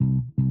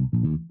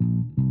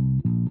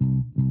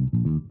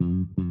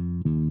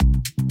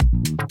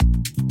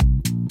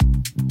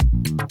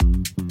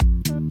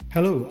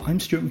Hello, I'm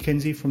Stuart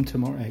McKenzie from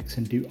TomorrowX,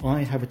 and do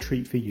I have a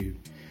treat for you?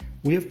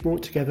 We have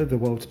brought together the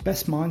world's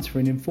best minds for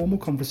an informal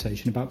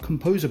conversation about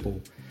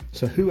Composable.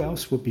 So who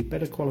else would be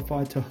better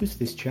qualified to host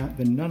this chat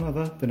than none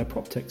other than a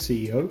PropTech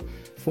CEO,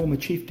 former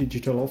Chief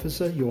Digital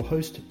Officer, your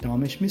host,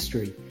 Dharmesh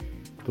Mistry.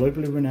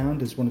 Globally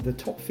renowned as one of the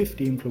top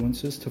 50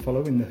 influencers to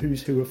follow in the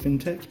who's who of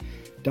Fintech,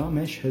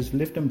 Dharmesh has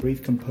lived and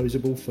breathed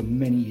Composable for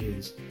many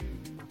years.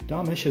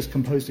 Dharmesh has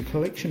composed a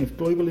collection of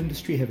global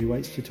industry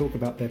heavyweights to talk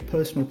about their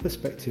personal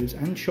perspectives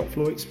and shop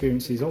floor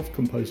experiences of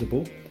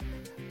Composable.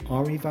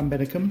 Arie van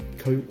Bennekum,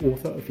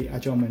 co-author of the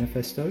Agile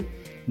Manifesto,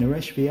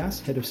 Naresh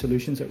Vyas, Head of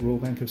Solutions at Royal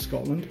Bank of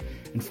Scotland,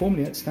 and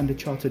formerly at Standard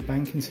Chartered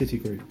Bank and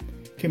Citigroup.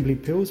 Kimberly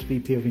Pilz,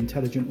 VP of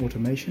Intelligent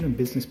Automation and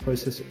Business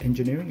Process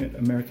Engineering at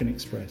American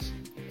Express.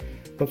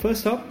 But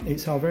first up,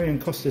 it's our very own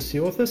Kostas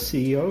Siourthas,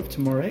 CEO of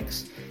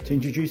TomorrowX, to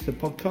introduce the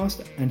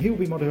podcast, and he'll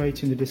be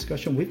moderating the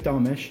discussion with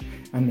Dharmesh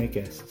and their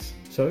guests.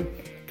 So,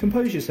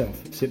 compose yourself,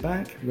 sit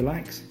back,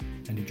 relax,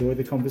 and enjoy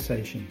the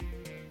conversation.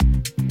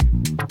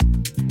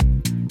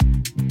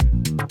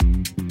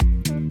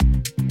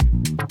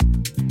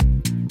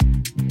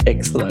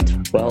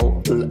 Excellent.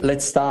 Well,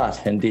 let's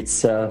start, and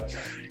it's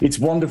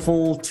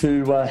wonderful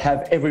to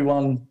have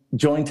everyone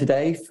join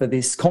today for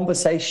this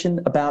conversation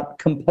about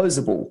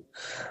Composable.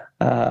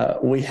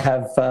 We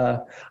have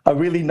a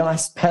really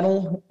nice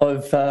panel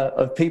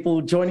of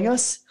people joining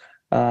us.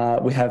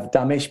 We have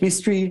Dharmesh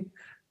Mistry,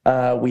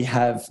 we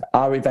have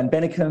Arie van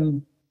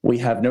Bennekum, we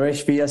have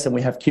Naresh Vyas, and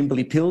we have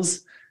Kimberly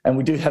Pilz, and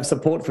we do have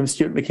support from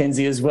Stuart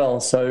McKenzie as well.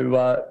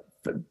 So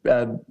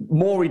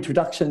more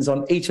introductions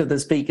on each of the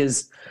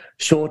speakers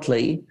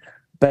shortly.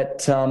 But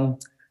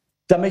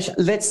Dharmesh,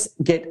 let's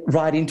get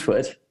right into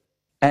it,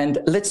 and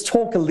let's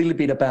talk a little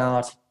bit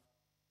about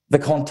the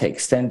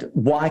context and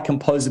why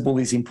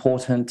Composable is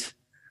important,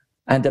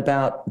 and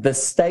about the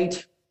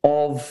state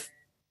of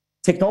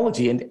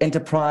technology and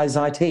enterprise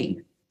IT. Do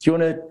you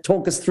want to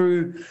talk us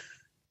through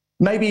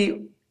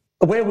maybe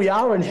where we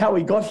are and how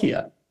we got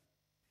here?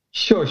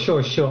 Sure.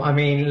 I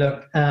mean,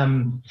 look,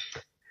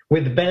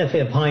 with the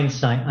benefit of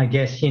hindsight, I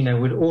guess,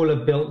 we'd all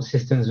have built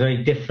systems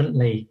very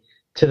differently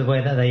to the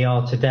way that they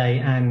are today.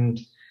 And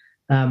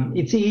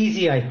it's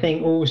easy, I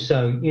think,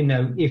 also,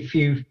 if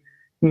you've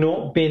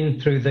not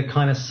been through the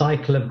kind of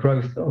cycle of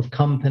growth of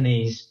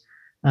companies,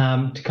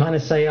 to kind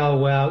of say, oh,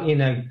 well,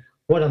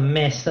 what a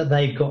mess that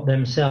they've got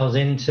themselves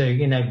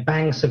into.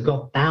 Banks have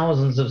got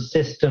thousands of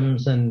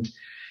systems, and,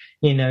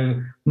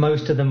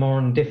 most of them are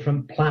on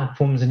different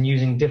platforms and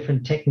using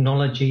different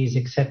technologies,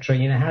 etc.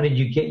 How did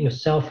you get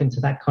yourself into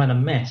that kind of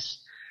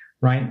mess,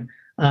 right?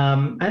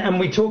 And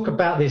we talk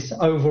about this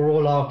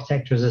overall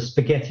architecture as a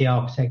spaghetti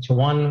architecture,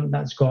 one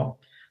that's got,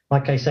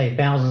 like I say,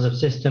 thousands of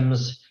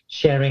systems,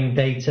 sharing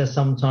data,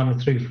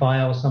 sometimes through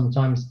files,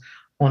 sometimes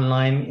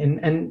online,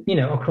 and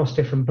across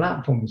different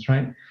platforms,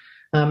 right?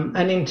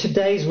 And in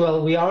today's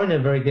world, we are in a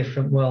very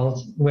different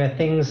world where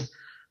things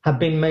have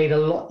been made a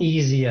lot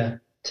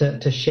easier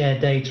to share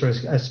data,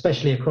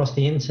 especially across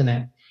the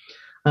internet.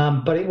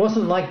 But it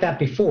wasn't like that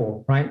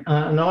before, right?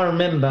 And I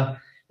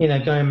remember,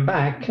 going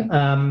back,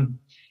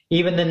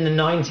 even in the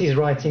 90s,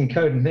 writing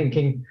code and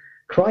thinking,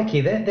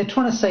 crikey, they're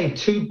trying to save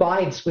 2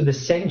 bytes with the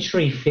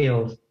century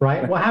field,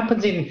 right? What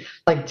happens in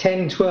like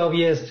 10, 12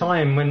 years'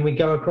 time when we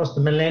go across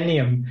the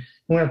millennium?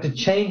 We're going to have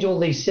to change all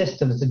these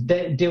systems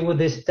to deal with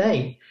this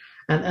date.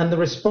 And the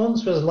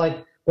response was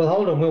like, well,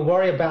 hold on, we'll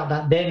worry about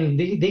that then.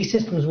 These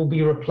systems will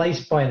be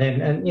replaced by then.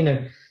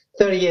 And,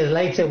 30 years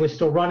later, we're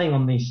still running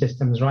on these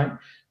systems, right?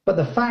 But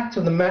the fact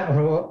of the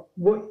matter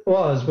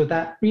was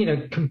that,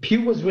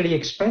 compute was really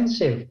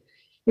expensive.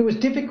 It was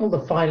difficult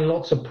to find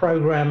lots of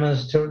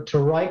programmers to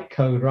write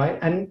code, right?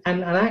 And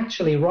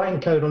actually writing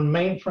code on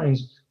mainframes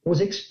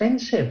was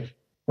expensive,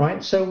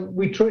 right? So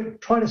we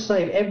try to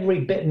save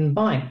every bit and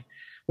byte.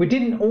 We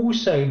didn't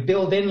also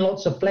build in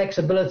lots of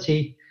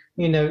flexibility,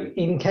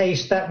 in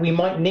case that we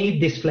might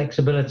need this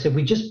flexibility.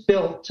 We just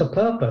built to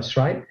purpose,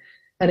 right?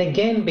 And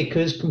again,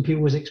 because compute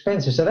was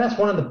expensive. So that's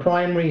one of the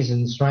prime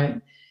reasons, right?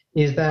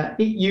 Is that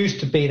it used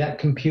to be that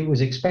compute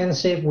was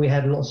expensive. We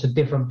had lots of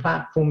different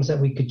platforms that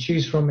we could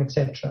choose from,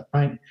 etc.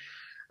 Right?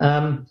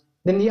 Then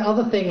the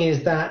other thing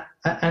is that,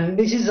 and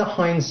this is a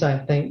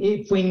hindsight thing,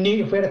 if we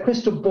had a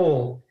crystal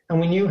ball and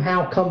we knew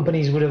how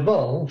companies would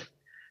evolve,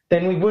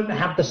 then we wouldn't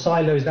have the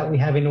silos that we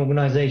have in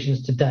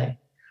organizations today.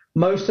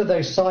 Most of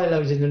those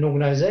silos in an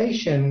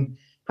organization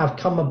have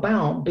come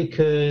about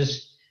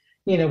because,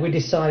 we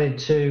decided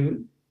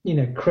to,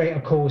 create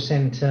a call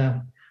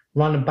center,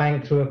 run a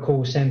bank through a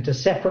call center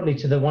separately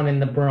to the one in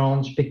the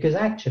branch, because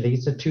actually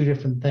it's 2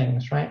 different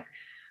things, right?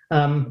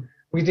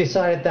 We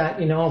decided that,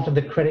 after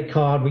the credit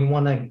card, we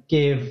want to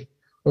give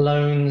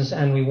loans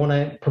and we want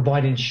to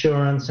provide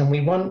insurance and we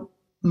want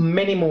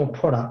many more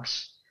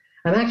products.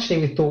 And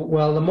actually we thought,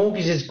 well, the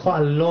mortgage is quite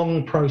a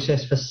long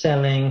process for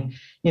selling.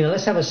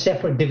 Let's have a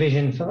separate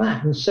division for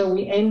that. And so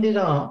we ended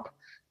up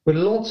with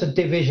lots of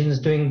divisions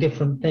doing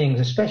different things,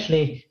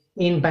 especially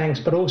in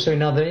banks, but also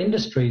in other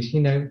industries.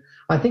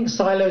 I think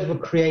silos were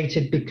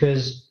created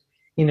because,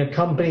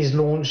 companies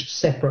launched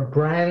separate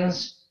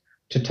brands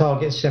to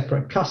target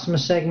separate customer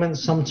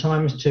segments,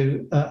 sometimes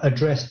to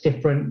address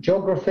different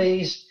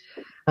geographies.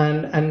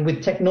 And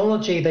with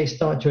technology, they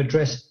start to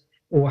address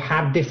or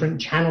have different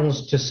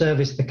channels to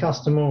service the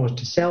customer or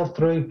to sell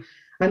through.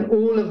 And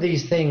all of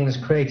these things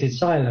created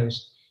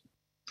silos.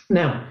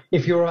 Now,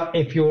 if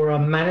you're a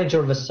manager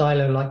of a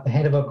silo, like the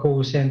head of a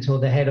call center or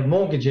the head of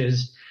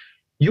mortgages,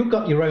 you've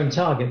got your own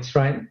targets,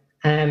 right?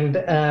 And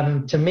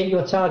to meet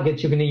your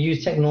targets, you're going to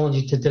use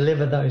technology to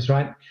deliver those,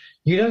 right?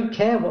 You don't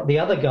care what the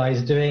other guy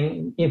is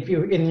doing. If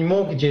you're in your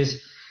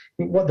mortgages,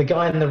 what the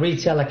guy in the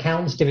retail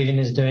accounts division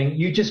is doing,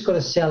 you just got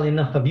to sell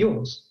enough of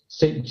yours.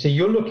 So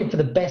you're looking for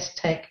the best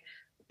tech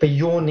for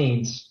your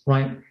needs,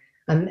 right?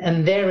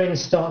 And therein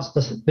starts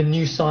the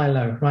new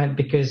silo, right?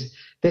 Because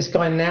this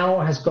guy now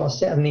has got a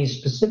set of needs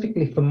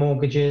specifically for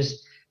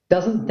mortgages,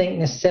 doesn't think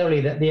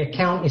necessarily that the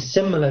account is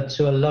similar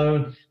to a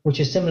loan, which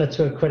is similar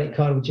to a credit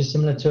card, which is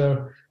similar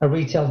to a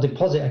retail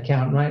deposit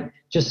account, right?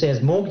 Just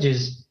says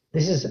mortgages,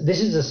 this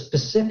is a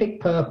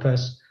specific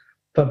purpose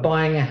for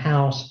buying a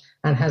house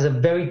and has a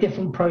very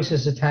different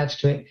process attached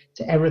to it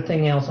to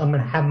everything else. I'm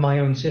going to have my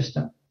own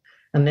system.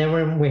 And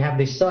then we have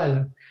this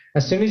silo.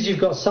 As soon as you've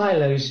got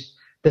silos,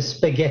 the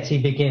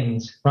spaghetti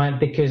begins, right?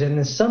 Because and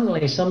then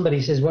suddenly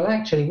somebody says, well,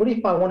 actually, what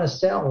if I want to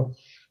sell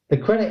the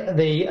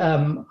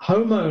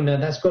homeowner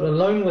that's got a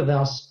loan with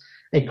us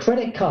a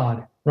credit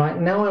card,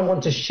 right? Now I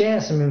want to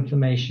share some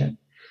information.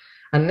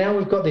 And now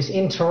we've got this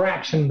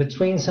interaction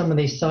between some of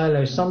these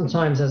silos,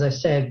 sometimes, as I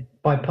said,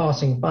 by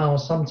passing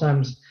files,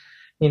 sometimes,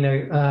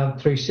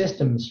 through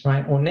systems,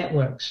 right, or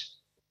networks.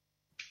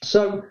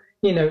 So,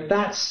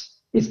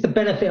 it's the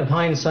benefit of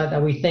hindsight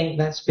that we think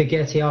that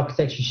spaghetti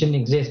architecture shouldn't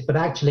exist, but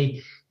actually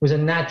it was a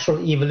natural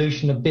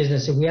evolution of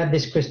business. If we had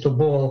this crystal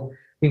ball,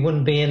 we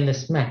wouldn't be in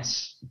this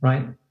mess,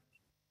 right?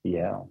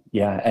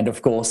 Yeah. And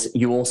of course,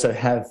 you also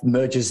have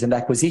mergers and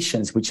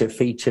acquisitions, which are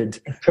featured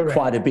Correct.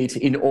 Quite a bit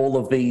in all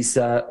of these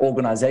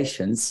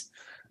organizations.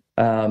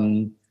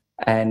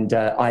 And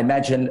I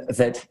imagine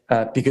that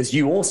because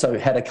you also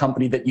had a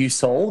company that you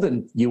sold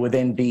and you were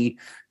then the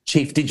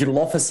chief digital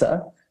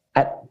officer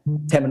at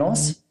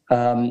Temenos.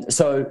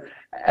 So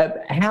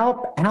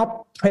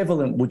how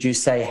prevalent would you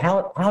say,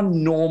 how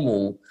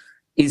normal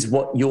is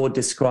what you're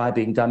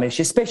describing, Dharmesh,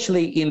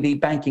 especially in the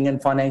banking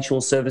and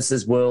financial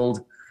services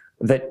world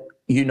that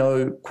you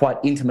know quite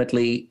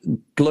intimately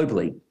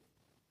globally?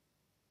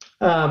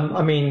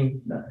 The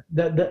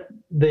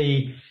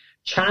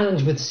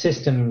challenge with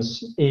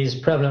systems is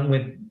prevalent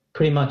with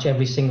pretty much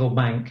every single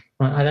bank.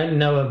 Right? I don't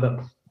know of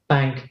a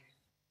bank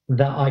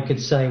that I could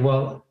say,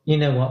 well, you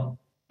know what,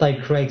 they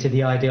created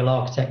the ideal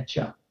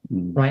architecture,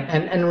 right?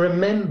 And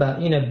remember,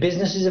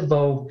 businesses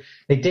evolved.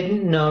 They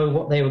didn't know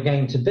what they were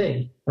going to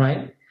be,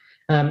 right?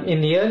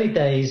 In the early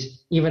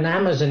days, even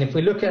Amazon, if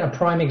we look at a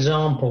prime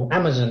example,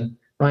 Amazon,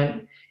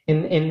 right?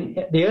 In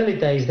the early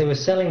days, they were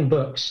selling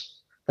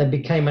books. They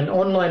became an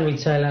online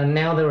retailer, and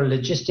now they're a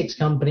logistics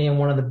company and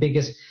one of the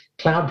biggest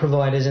cloud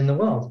providers in the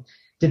world.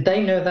 Did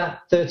they know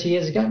that 30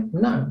 years ago?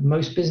 No.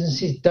 Most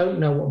businesses don't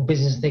know what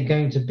business they're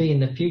going to be in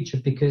the future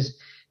because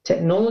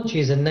technology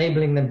is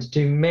enabling them to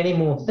do many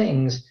more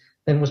things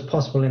than was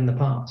possible in the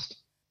past.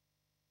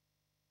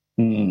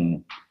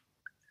 And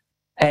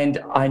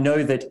I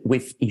know that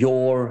with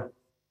your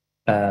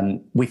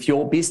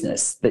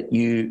business that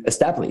you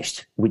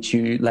established, which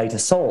you later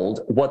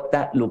sold, what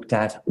that looked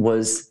at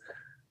was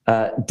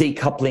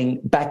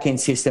decoupling back-end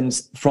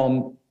systems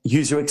from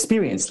user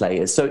experience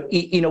layers. So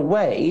in a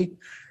way,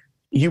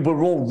 you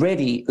were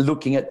already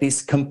looking at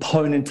this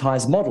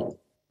componentized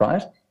model,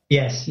 right?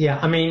 Yes, yeah.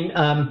 I mean,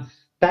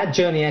 that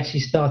journey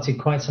actually started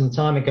quite some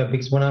time ago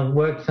because when I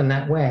worked for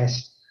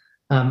NatWest,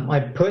 I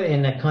put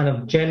in a kind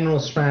of general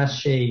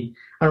strategy.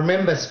 I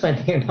remember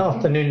spending an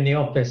afternoon in the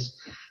office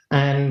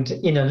and,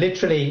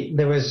 literally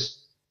there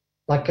was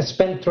I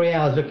spent 3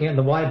 hours looking at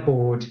the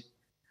whiteboard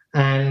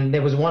and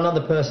there was one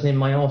other person in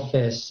my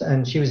office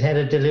and she was head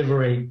of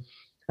delivery.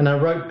 And I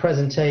wrote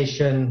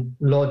presentation,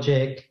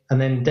 logic,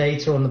 and then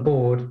data on the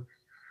board.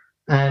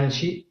 And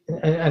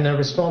her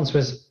response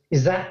was,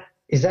 is that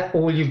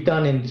all you've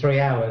done in 3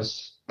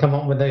 hours? Come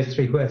up with those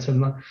 3 words.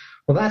 I'm like,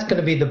 well, that's going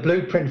to be the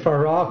blueprint for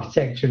our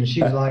architecture. And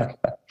she was like,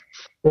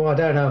 well, I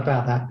don't know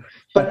about that.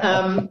 But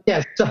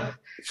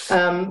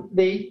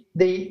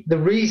the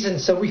reason,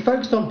 so we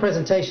focused on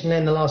presentation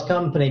in the last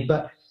company,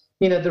 but,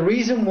 the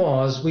reason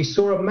was we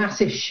saw a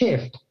massive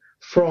shift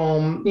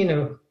from,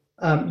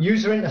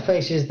 user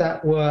interfaces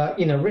that were,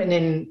 written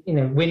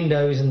in,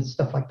 Windows and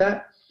stuff like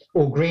that,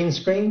 or green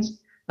screens,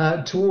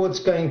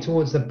 towards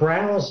the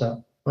browser,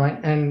 right?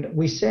 And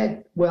we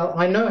said, well,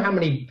 I know how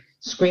many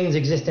screens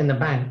exist in the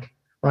bank,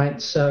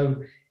 right?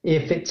 So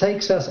if it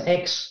takes us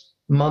X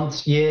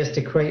months, years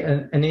to create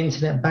an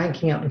internet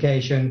banking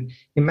application,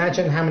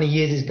 imagine how many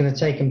years it's going to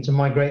take them to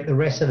migrate the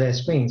rest of their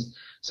screens.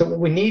 So what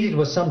we needed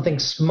was something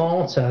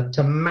smarter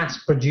to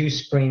mass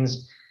produce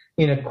screens,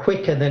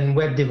 quicker than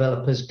web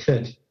developers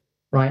could.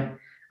 Right.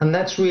 And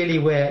that's really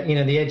where,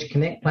 the Edge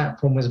Connect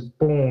platform was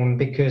born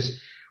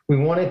because we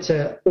wanted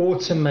to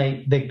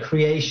automate the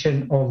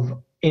creation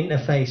of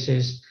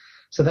interfaces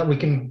so that we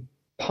can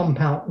pump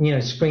out,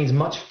 screens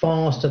much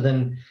faster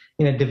than,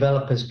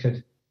 developers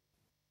could.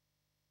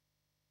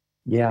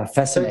 Yeah,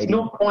 fascinating.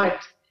 So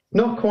it's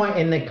not quite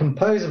in the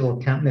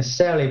composable camp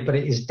necessarily, but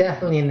it is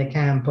definitely in the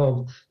camp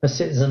of a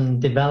citizen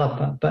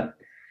developer. But,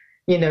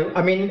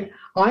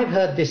 I've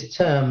heard this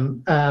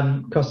term,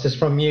 Kostas,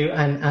 from you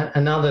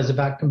and others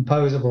about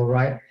composable,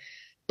 right?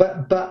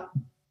 But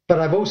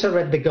I've also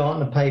read the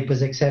Gartner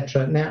papers,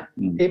 etc. Now,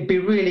 it'd be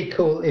really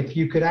cool if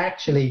you could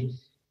actually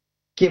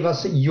give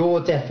us your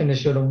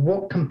definition of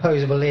what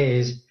composable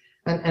is,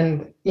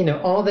 and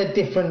are there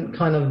different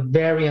kind of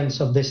variants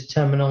of this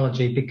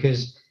terminology?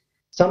 Because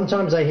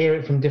sometimes I hear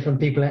it from different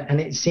people, and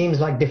it seems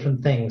like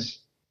different things.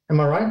 Am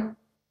I right?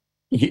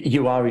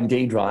 You are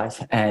indeed right.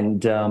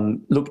 And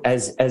look,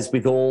 as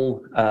with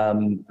all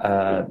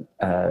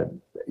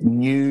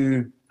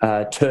new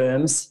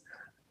terms,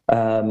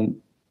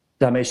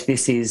 Dharmesh,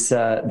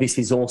 this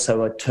is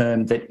also a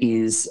term that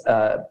is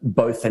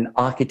both an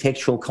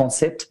architectural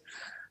concept.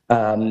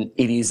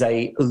 It is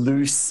a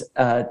loose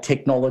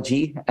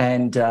technology,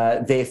 and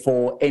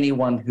therefore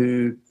anyone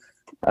who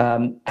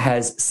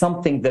has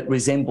something that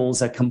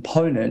resembles a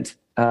component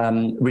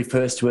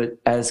refers to it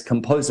as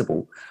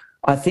composable.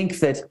 I think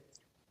that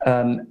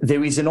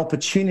there is an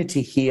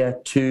opportunity here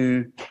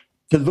to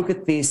look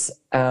at this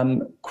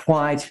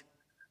quite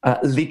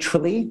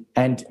literally,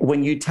 and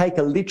when you take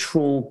a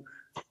literal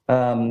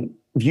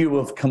view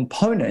of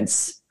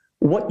components,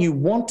 what you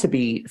want to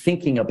be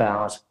thinking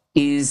about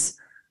is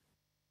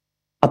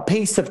a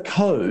piece of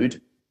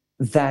code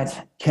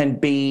that can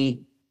be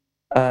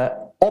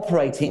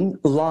operating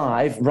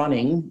live,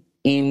 running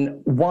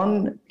in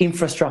one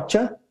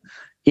infrastructure,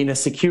 in a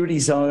security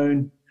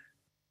zone,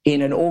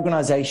 in an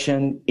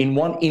organization, in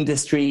one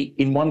industry,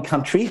 in one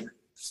country,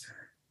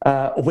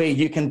 where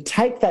you can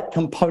take that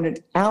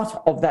component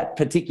out of that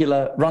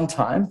particular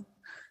runtime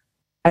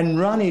and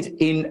run it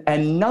in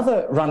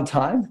another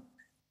runtime,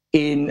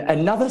 in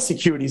another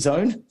security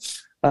zone,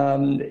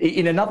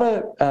 in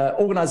another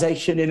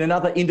organization, in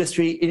another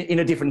industry, in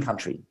a different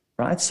country,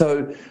 right?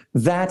 So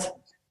that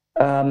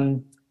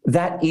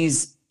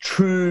is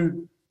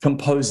true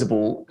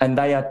composable, and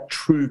they are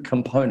true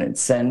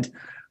components. And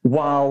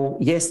while,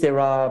 yes, there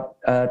are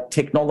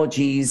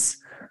technologies,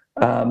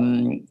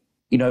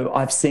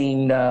 I've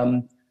seen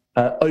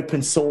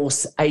open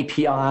source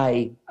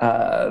API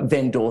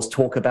vendors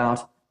talk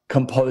about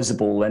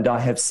composable, and I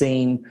have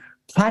seen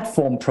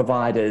platform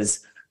providers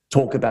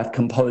talk about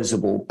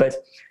composable. But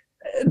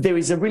there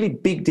is a really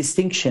big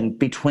distinction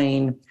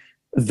between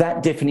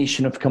that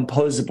definition of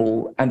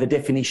composable and the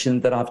definition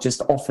that I've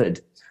just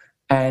offered.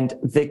 And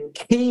the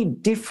key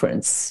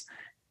difference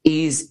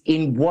is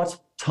in what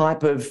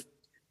type of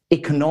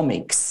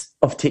economics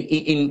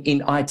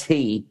in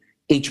IT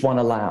each one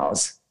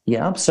allows.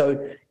 Yeah.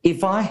 So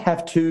if I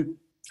have to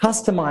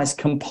customize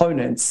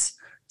components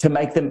to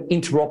make them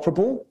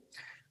interoperable,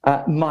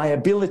 my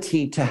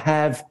ability to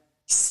have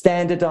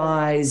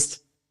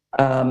standardized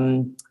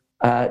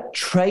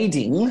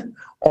trading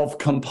of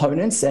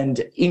components and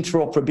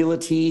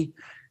interoperability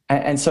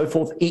and so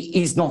forth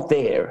is not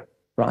there,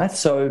 right?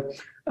 So,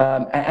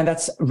 and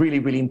that's really,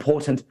 really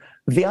important.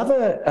 The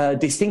other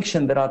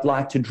distinction that I'd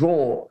like to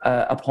draw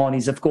upon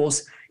is, of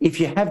course, if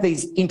you have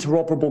these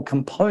interoperable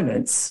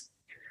components,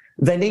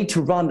 they need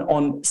to run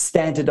on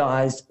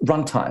standardized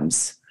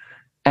runtimes.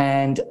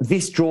 And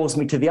this draws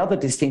me to the other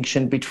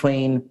distinction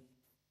between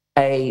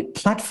a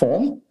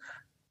platform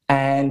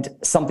and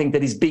something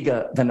that is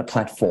bigger than a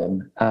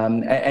platform.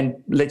 And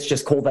let's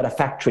just call that a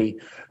factory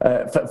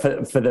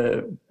for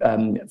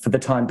the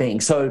time being.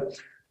 So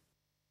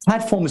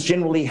platforms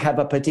generally have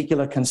a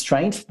particular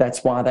constraint.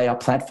 That's why they are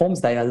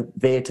platforms. They are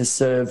there to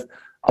serve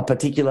a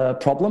particular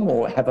problem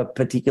or have a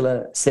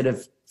particular set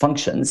of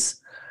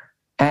functions.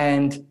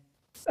 And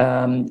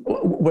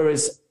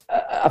whereas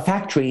a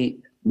factory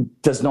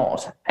does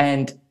not.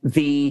 And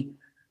the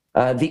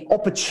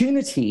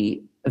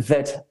opportunity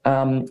that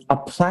a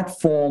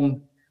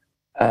platform,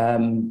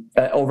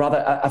 or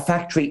rather a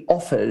factory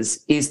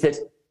offers, is that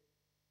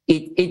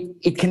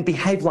it can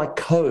behave like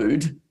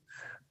code,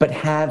 but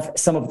have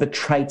some of the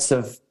traits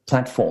of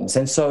platforms.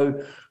 And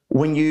so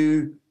when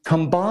you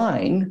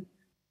combine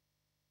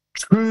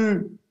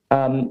true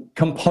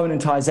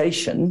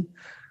componentization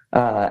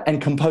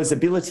and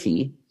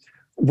composability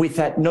with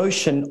that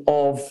notion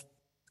of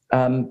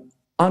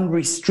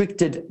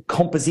unrestricted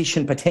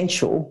composition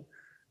potential,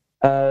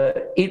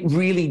 it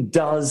really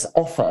does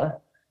offer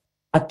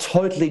a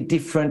totally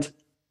different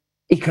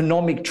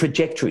economic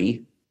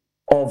trajectory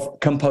of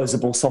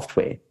composable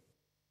software.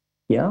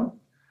 Yeah.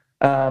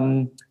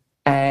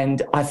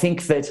 And I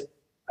think that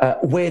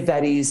where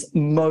that is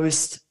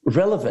most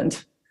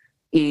relevant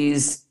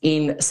is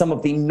in some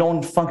of the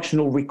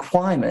non-functional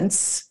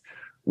requirements,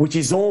 which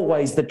is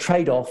always the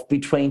trade-off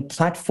between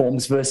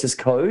platforms versus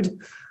code.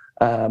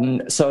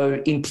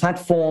 So in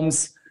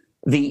platforms,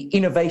 the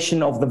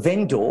innovation of the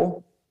vendor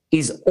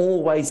is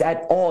always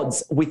at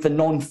odds with the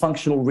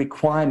non-functional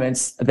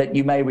requirements that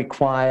you may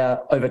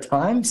require over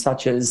time,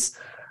 such as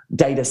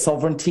data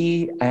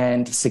sovereignty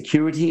and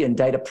security and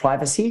data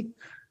privacy.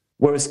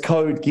 whereas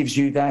code gives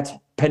you that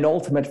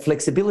penultimate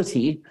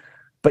flexibility,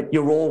 but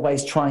you're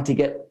always trying to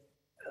get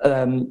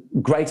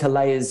greater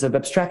layers of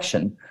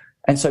abstraction.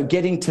 And so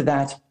getting to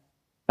that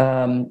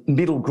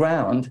middle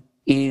ground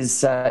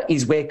is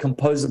where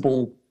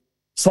composable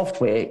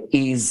software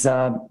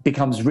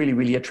becomes really,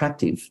 really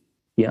attractive.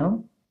 Yeah,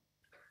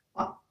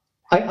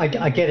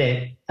 I get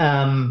it,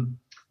 and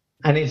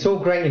it's all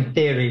great in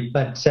theory.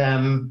 But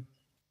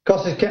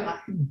Kostas,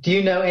 do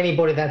you know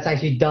anybody that's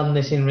actually done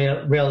this in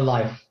real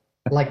life,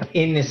 like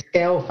in a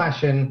scale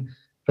fashion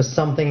for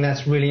something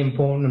that's really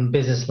important in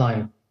business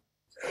line?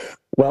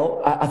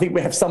 Well, I think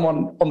we have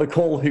someone on the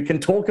call who can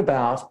talk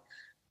about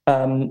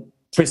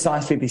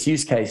precisely this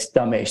use case,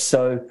 Dharmesh.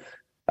 So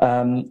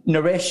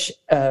Naresh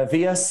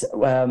Vyas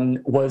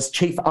was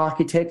chief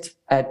architect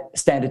at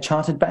Standard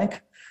Chartered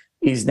Bank,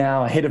 is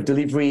now head of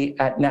delivery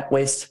at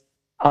NatWest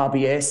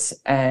RBS,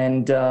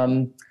 and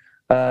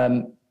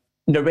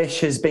Naresh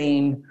has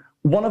been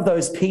one of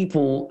those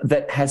people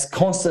that has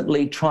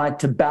constantly tried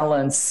to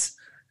balance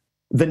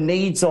the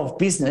needs of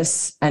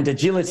business and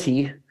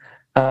agility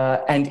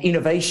and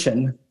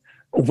innovation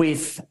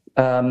with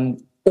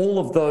all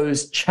of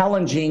those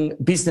challenging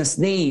business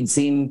needs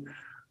in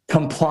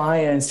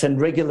compliance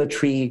and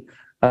regulatory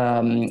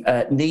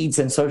needs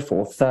and so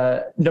forth.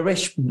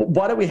 Naresh,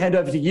 why don't we hand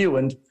over to you,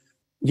 and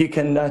you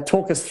can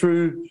talk us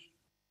through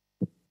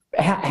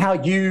how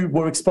you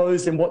were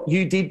exposed and what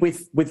you did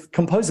with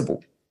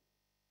Composable.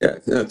 Yeah,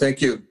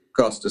 thank you,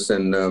 Kostas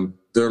and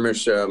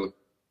Dharmesh.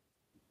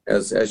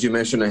 As you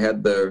mentioned, I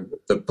had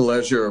the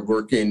pleasure of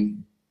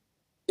working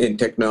in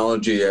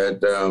technology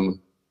at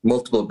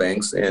multiple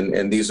banks,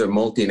 and these are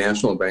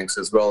multinational banks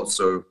as well.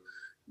 So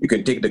you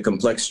can take the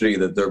complexity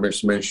that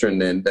Dharmesh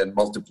mentioned and then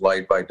multiply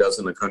it by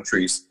dozens of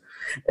countries,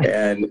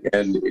 and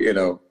you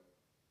know,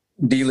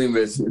 dealing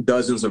with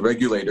dozens of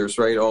regulators,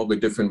 right, all with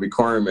different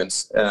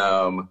requirements,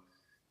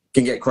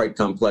 can get quite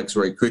complex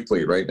very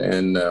quickly, right?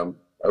 And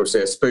I would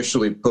say,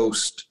 especially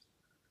post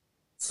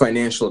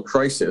financial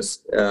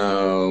crisis,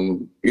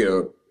 you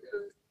know,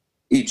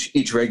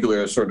 each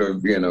regulator sort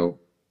of, you know,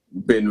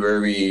 been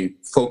very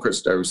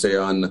focused, I would say,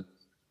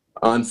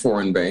 on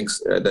foreign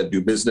banks that do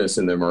business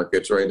in their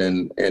markets, right?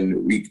 And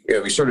we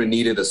sort of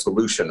needed a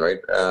solution, right?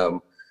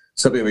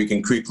 Something we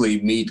can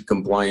quickly meet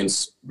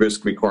compliance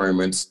risk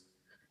requirements.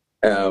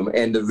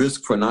 And the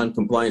risk for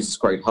non-compliance is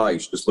quite high. You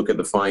should just look at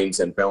the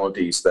fines and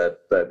penalties that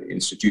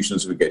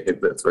institutions would get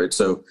hit with, right?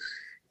 So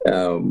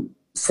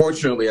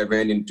fortunately, I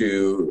ran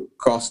into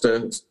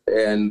Kostas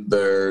and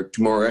their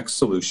TomorrowX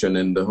solution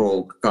and the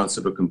whole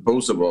concept of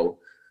composable.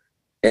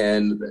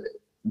 And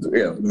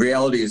you know,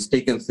 reality is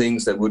taking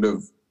things that would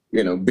have,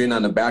 you know, been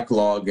on a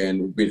backlog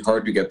and would be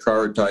hard to get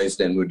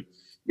prioritized and would,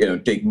 you know,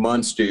 take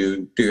months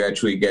to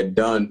actually get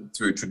done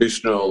through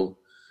traditional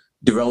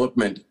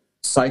development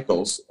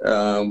cycles,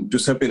 to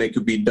something that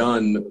could be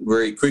done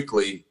very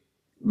quickly,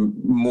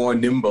 more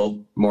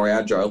nimble, more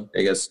agile,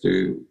 I guess,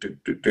 to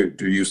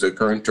use the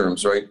current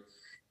terms, right?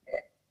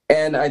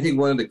 And I think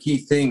one of the key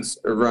things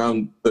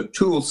around the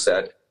tool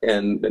set,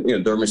 and you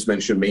know, Dharmesh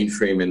mentioned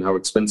mainframe and how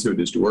expensive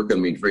it is to work on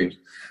mainframes.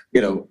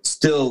 You know,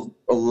 still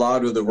a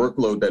lot of the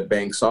workload that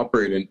banks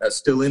operate in is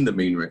still in the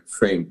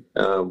mainframe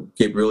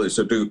capability.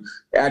 So to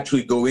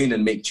actually go in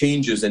and make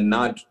changes and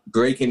not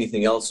break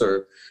anything else,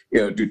 or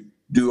you know, to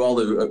do all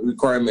the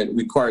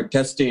required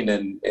testing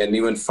and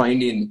even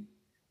finding,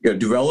 you know,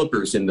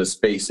 developers in this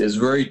space is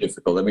very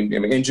difficult. I mean,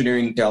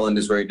 engineering talent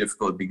is very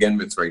difficult to begin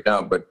with right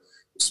now, but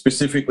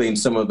specifically in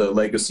some of the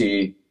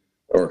legacy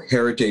or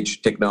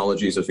heritage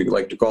technologies, as we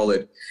like to call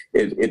it,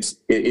 it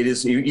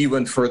is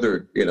even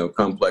further, you know,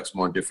 complex,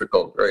 more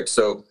difficult, right?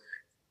 So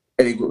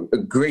a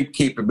great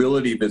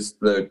capability with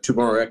the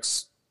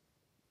TomorrowX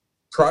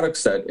product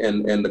set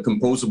and the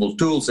composable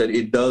tools that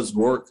it does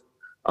work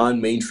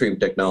on mainframe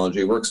technology,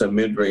 it works on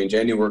mid-range,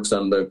 and it works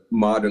on the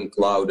modern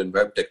cloud and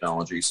web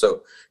technology.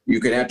 So you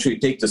can actually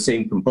take the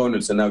same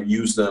components and now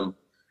use them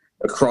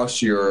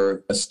across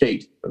your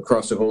estate,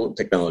 across the whole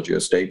technology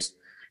estates.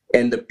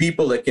 And the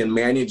people that can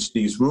manage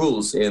these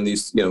rules and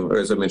these, you know,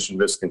 as I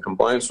mentioned, risk and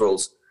compliance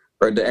rules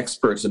are the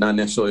experts and not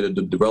necessarily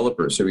the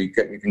developers. So you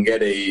can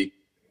get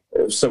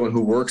someone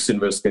who works in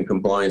risk and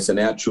compliance and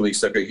actually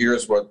say, okay,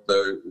 here's what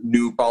the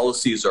new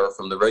policies are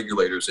from the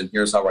regulators, and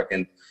here's how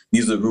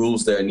these are the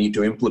rules that I need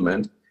to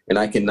implement, and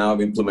I can now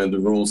implement the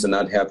rules and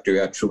not have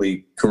to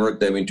actually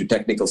convert them into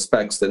technical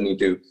specs that need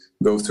to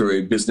go through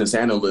a business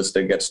analyst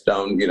that gets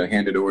down, you know,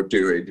 handed over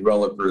to a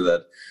developer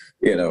that,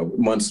 you know,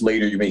 months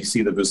later you may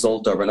see the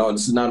result of, and oh,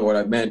 this is not what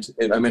I meant,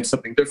 and I meant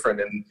something different,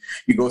 and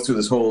you go through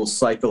this whole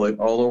cycle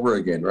all over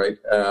again, right?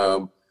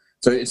 So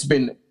it's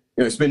been,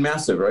 you know, it's been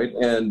massive, right?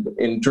 And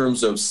in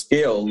terms of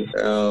scale,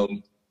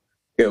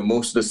 you know,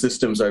 most of the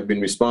systems I've been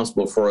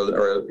responsible for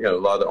are, you know, a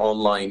lot of the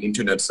online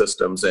internet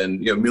systems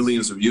and, you know,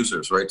 millions of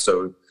users, right?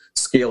 So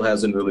scale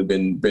hasn't really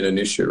been an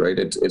issue, right?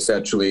 It's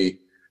actually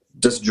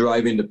just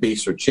driving the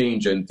pace or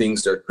change and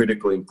things that are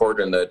critically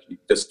important that you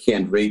just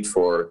can't wait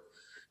for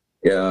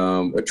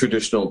a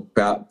traditional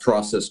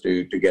process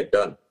to get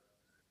done.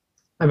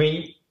 I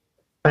mean,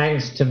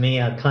 banks to me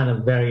are kind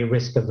of very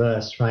risk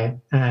averse, right?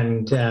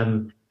 And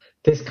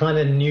this kind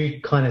of new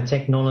kind of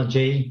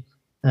technology,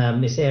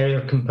 this area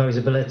of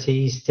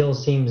composability still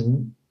seems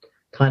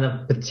kind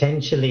of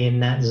potentially in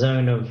that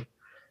zone of,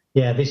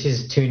 yeah, this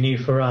is too new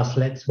for us.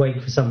 Let's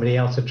wait for somebody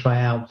else to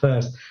try out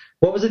first.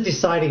 What was the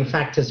deciding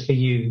factors for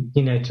you,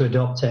 to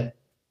adopt it?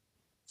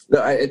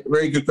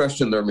 Very good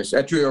question, Dharmesh.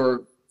 Actually,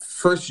 our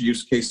first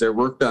use case I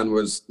worked on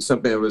was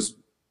something that was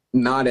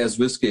not as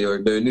risky.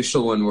 Or the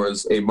initial one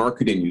was a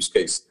marketing use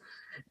case,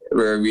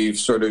 where we've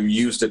sort of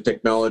used the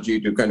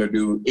technology to kind of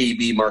do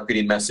A/B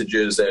marketing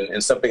messages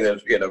and something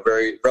that's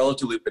very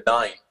relatively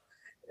benign.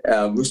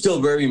 We're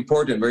still very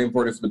important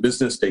for the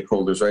business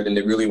stakeholders, right? And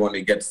they really want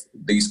to get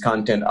these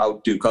content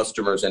out to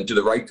customers and to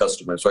the right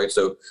customers, right?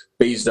 So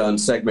based on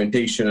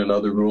segmentation and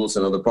other rules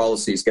and other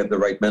policies, get the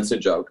right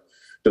message out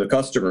to the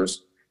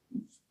customers.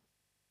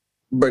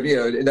 But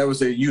that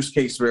was a use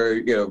case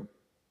where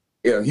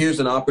here's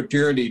an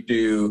opportunity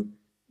to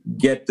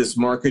get this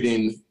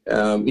marketing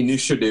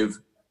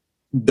initiative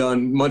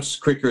done much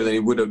quicker than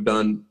it would have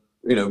done,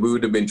 we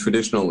would have been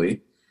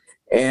traditionally.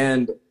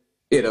 And,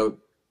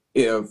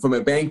 from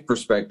a bank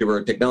perspective or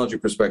a technology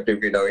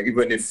perspective,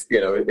 even if,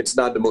 it's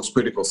not the most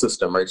critical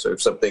system, right? So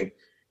if something,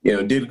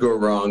 did go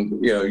wrong,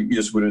 you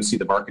just wouldn't see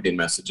the marketing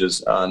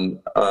messages on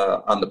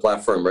the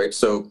platform, right?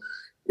 So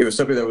it was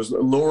something that was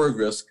lower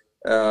risk.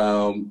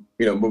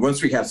 But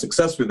once we had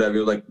success with that,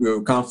 we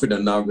were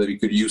confident now that we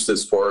could use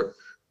this for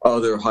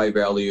other high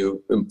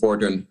value,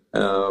 important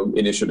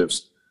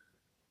initiatives.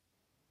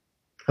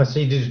 So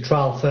you do the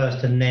trial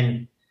first and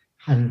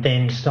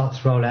then start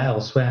to roll out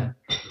elsewhere.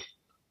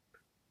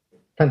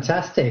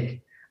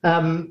 Fantastic.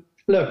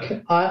 Look,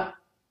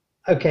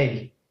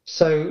 okay.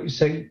 So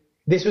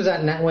this was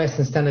at NatWest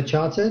and Standard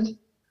Chartered,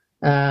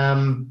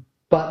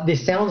 but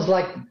this sounds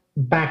like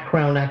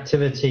background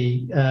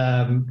activity,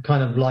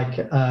 kind of like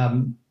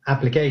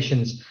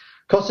applications.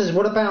 Kostas,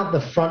 what about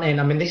the front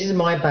end? I mean, this is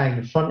my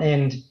bag. The front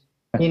end,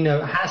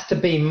 has to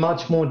be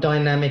much more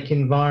dynamic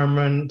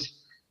environment.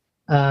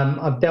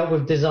 I've dealt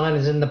with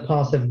designers in the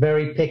past that are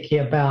very picky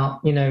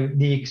about,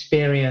 the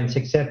experience,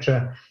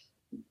 etc.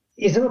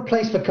 Is there a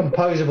place for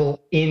composable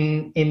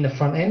in the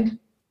front end?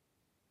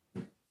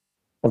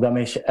 Well,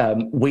 Dharmesh,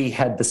 we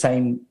had the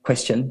same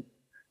question,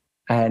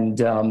 and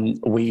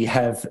we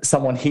have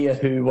someone here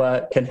who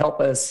can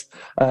help us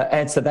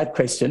answer that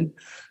question.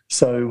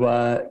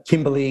 So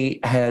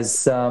Kimberly is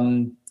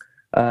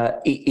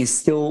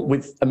still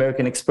with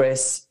American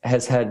Express,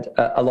 has had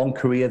a long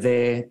career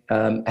there,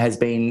 has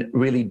been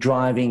really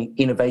driving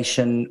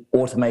innovation,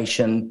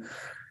 automation,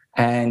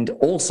 and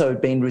also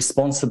been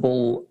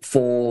responsible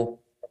for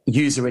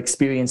user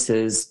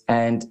experiences,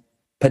 and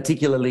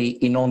particularly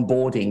in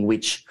onboarding,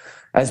 which,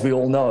 as we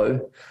all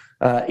know,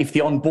 if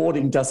the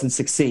onboarding doesn't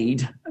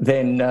succeed,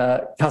 then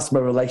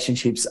customer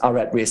relationships are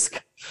at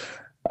risk.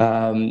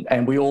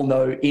 And we all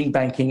know in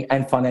banking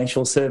and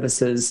financial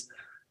services,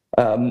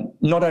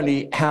 not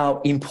only how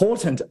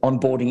important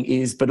onboarding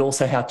is, but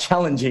also how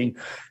challenging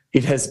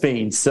it has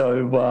been.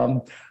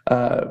 So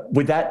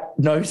with that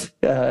note,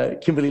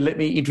 Kimberly, let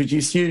me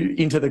introduce you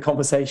into the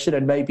conversation,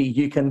 and maybe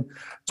you can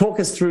talk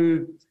us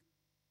through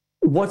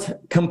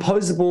what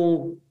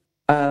Composable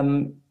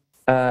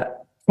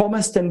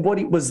promised and what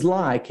it was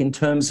like in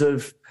terms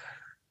of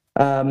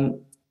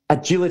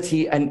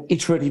agility and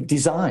iterative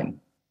design.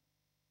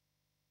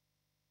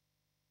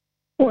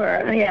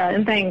 Sure, yeah,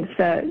 and thanks.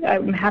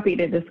 I'm happy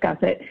to discuss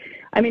it.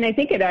 I mean, I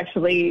think it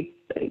actually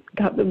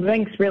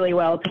links really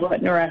well to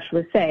what Naresh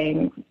was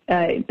saying.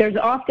 There's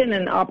often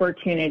an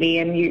opportunity,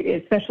 and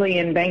especially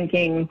in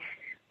banking,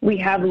 we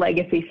have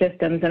legacy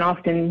systems and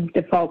often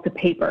default to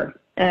paper.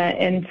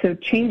 And so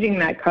changing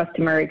that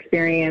customer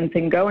experience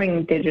and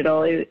going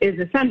digital is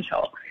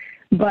essential.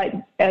 But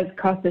as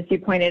Kostas, you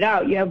pointed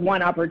out, you have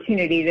one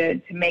opportunity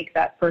to make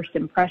that first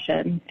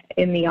impression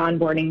in the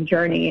onboarding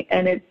journey,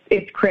 and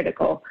it's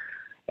critical.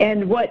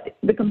 And what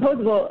the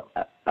Composable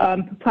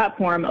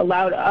platform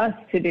allowed us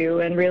to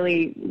do, and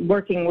really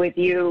working with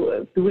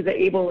you, was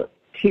able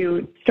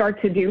to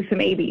start to do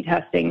some A/B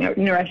testing.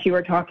 Naresh, you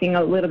were talking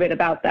a little bit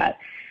about that.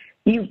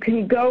 You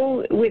can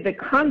go with a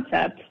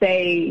concept,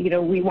 say,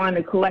 we want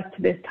to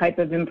collect this type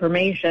of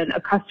information.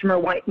 A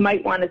customer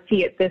might want to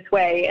see it this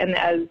way, and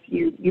as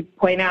you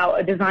point out,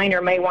 a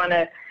designer may want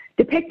to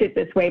depict it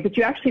this way, but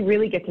you actually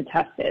really get to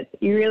test it.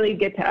 You really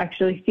get to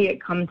actually see it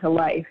come to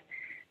life.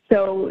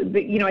 So,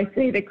 I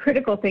say the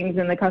critical things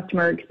in the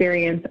customer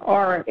experience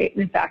are,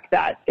 in fact,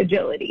 that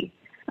agility,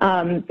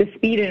 the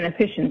speed and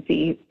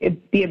efficiency,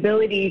 the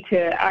ability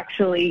to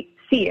actually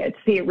see it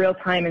real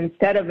time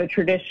instead of a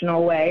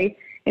traditional way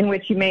in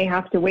which you may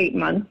have to wait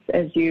months,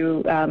 as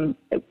you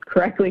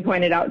correctly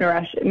pointed out,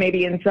 Naresh,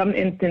 maybe in some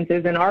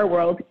instances in our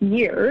world,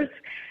 years,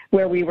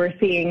 where we were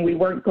seeing we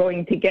weren't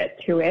going to get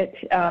to it.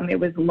 It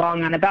was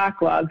long on a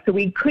backlog, so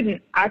we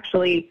couldn't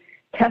actually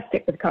test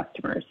it with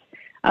customers.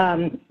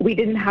 We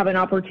didn't have an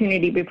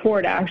opportunity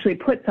before to actually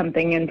put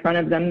something in front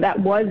of them that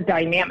was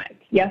dynamic.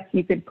 Yes,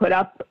 you could put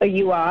up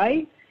a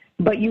UI,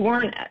 but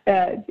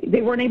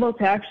they weren't able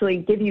to actually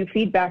give you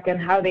feedback on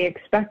how they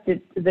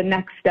expected the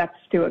next steps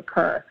to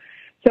occur.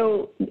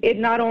 So it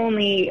not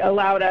only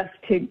allowed us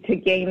to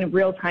gain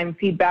real-time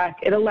feedback,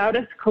 it allowed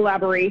us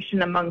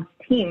collaboration amongst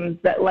teams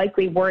that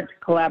likely weren't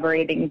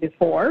collaborating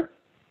before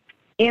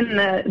in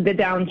the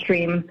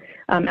downstream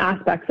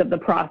aspects of the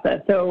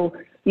process. So,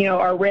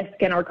 our risk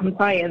and our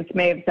compliance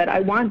may have said,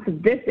 I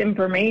want this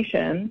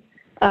information,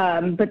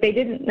 but they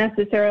didn't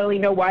necessarily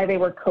know why they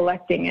were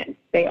collecting it.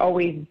 They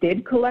always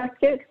did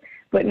collect it,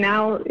 but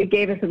now it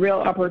gave us a real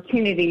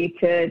opportunity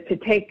to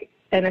take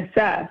and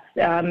assess,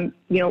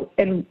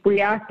 and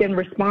react and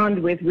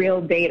respond with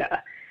real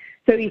data.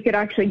 So you could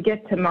actually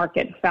get to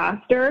market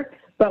faster,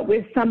 but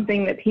with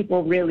something that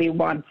people really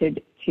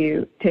wanted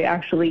to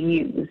actually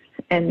use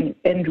and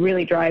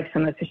really drive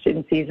some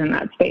efficiencies in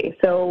that space.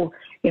 So,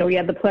 we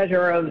had the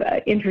pleasure of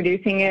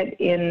introducing it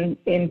in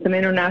some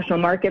international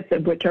markets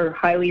of which are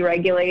highly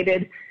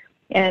regulated,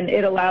 and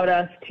it allowed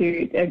us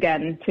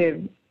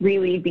to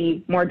really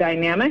be more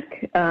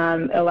dynamic,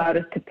 allowed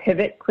us to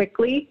pivot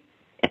quickly,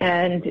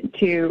 and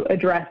to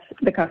address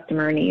the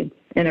customer needs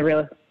in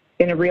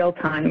a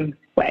real-time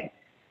way.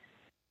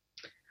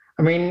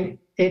 I mean,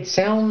 it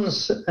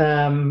sounds,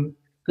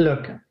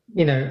 look,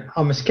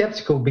 I'm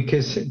skeptical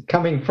because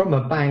coming from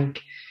a bank,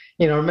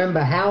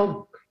 remember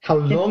how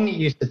long it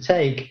used to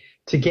take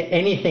to get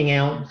anything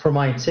out from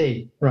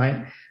IT,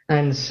 right?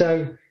 And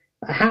so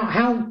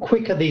how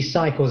quick are these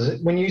cycles?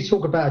 When you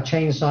talk about a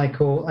change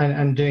cycle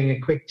and doing a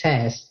quick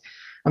test,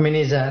 I mean,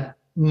 is that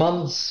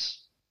months,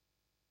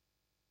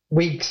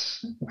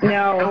 weeks?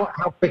 No.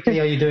 How quickly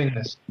are you doing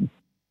this?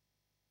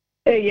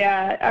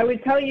 Yeah, I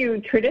would tell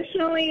you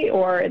traditionally,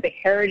 or the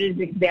heritage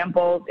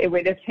examples, it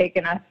would have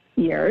taken us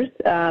years.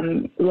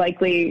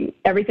 Likely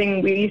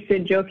everything, we used to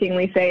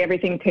jokingly say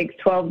everything takes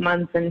 12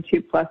 months and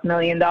 $2+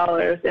 million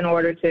in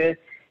order to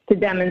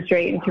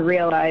demonstrate and to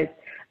realize.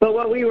 But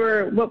what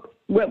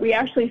we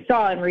actually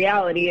saw in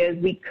reality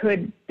is we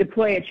could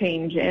deploy a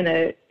change in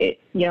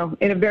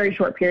a very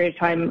short period of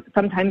time,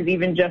 sometimes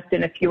even just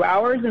in a few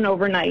hours and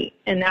overnight,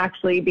 and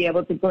actually be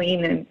able to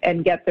glean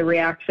and get the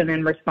reaction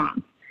and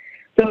response.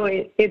 So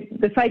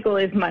the cycle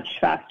is much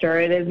faster.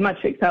 It is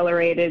much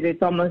accelerated.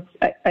 It's almost,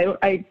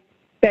 I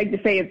beg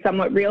to say it's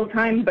somewhat real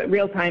time, but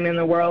real time in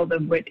the world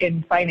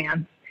in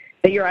finance,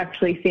 that you're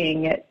actually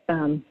seeing it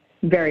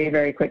very,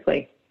 very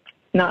quickly,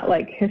 not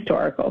like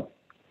historical.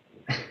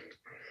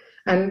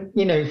 And,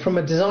 from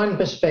a design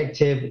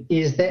perspective,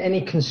 is there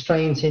any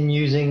constraint in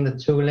using the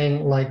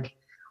tooling? Like,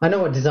 I know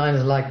what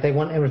designers like, they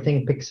want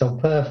everything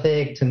pixel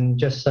perfect, and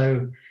just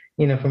so,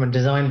 from a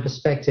design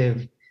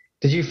perspective,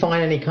 did you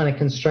find any kind of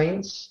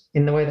constraints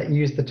in the way that you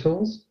use the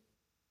tools?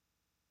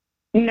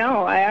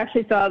 No, I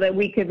actually saw that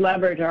we could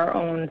leverage our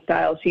own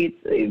style sheets,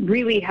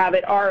 really have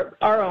it our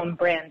own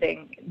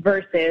branding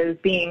versus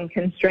being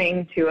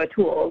constrained to a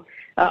tool.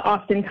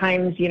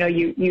 Oftentimes,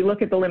 you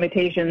look at the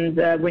limitations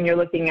when you're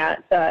looking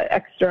at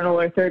external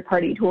or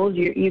third-party tools,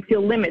 you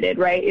feel limited,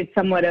 right? It's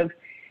somewhat of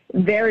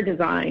their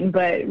design,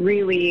 but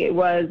really it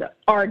was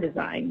our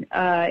design.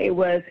 It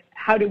was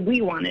how do we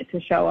want it to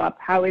show up?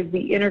 How is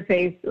the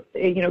interface,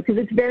 because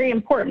it's very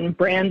important.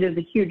 Brand is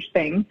a huge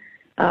thing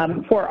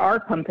for our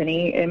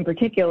company in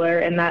particular,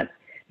 and that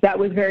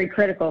was very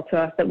critical to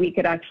us, that we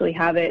could actually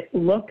have it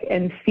look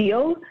and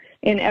feel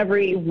in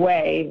every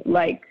way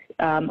like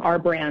our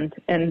brand,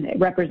 and it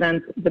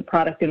represents the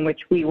product in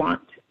which we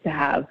want to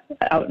have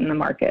out in the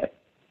market.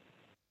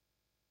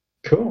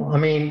 Cool. I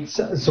mean,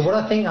 so what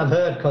I think I've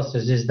heard,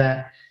 Kostas, is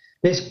that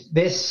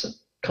this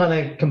kind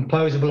of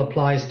composable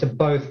applies to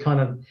both kind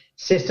of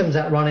systems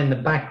that run in the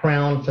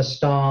background for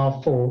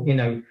staff or,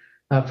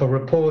 for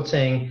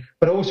reporting,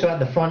 but also at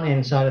the front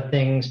end side of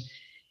things.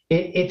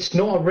 It's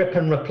not a rip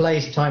and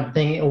replace type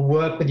thing. It'll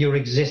work with your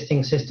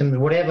existing systems,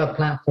 whatever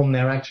platform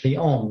they're actually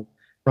on,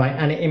 right?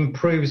 And it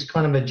improves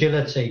kind of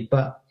agility.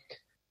 But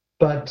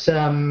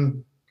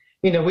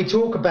we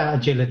talk about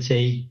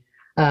agility.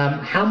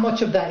 How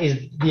much of that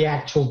is the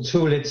actual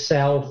tool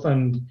itself,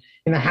 and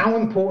how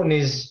important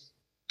is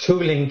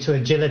tooling to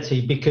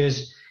agility?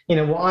 Because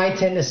what I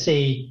tend to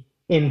see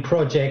in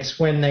projects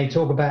when they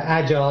talk about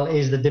agile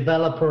is the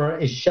developer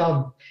is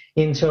shoved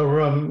into a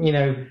room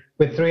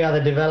with 3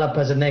 other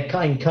developers, and they're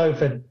cutting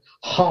code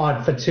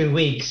hard for 2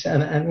 weeks,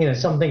 and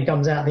something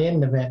comes out at the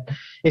end of it.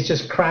 It's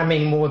just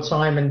cramming more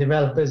time and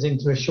developers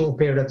into a short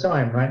period of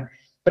time, right?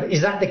 But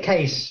is that the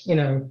case?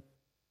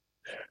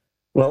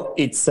 Well,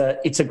 it's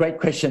a great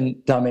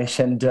question, Dharmesh,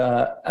 and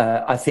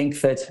I think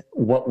that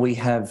what we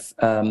have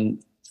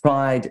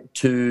tried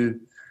to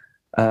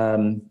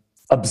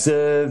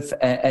observe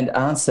and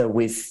answer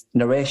with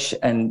Naresh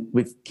and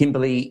with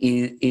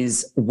Kimberly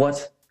is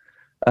what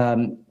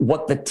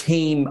the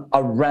team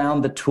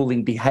around the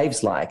tooling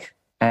behaves like,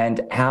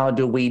 and how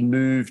do we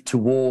move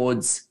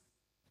towards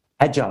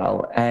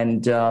agile,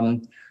 and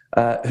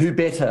who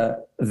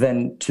better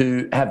than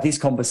to have this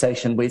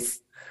conversation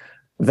with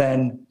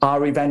than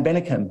Arie van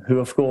Bennekum, who,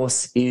 of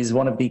course, is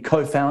one of the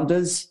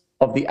co-founders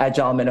of the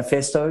Agile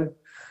Manifesto.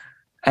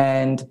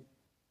 And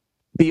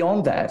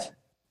beyond that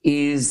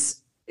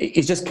is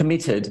is just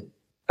committed,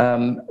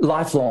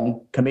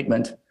 lifelong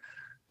commitment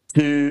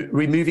to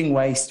removing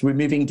waste,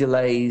 removing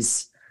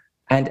delays,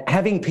 and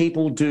having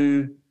people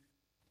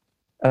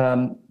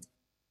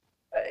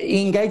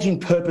engage in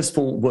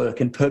purposeful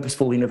work and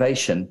purposeful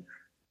innovation.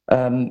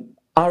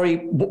 Arie,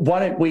 why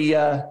don't we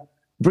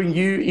bring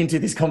you into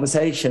this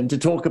conversation to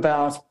talk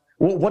about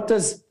what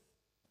does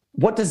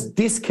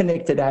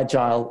disconnected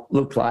Agile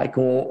look like,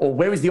 or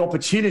where is the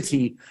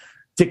opportunity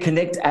to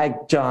connect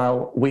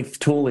Agile with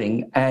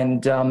tooling,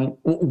 and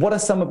what are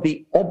some of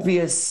the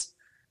obvious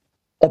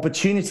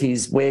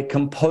opportunities where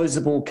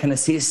Composable can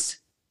assist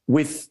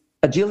with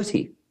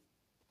agility?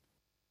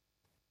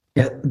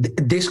 Yeah,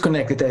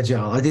 disconnected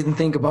Agile. I didn't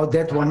think about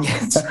that one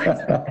yet.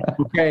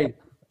 Okay.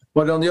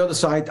 But on the other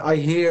side, I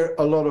hear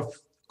a lot of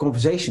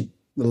conversation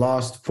the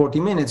last 40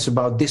 minutes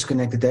about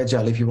disconnected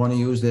Agile, if you want to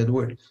use that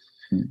word.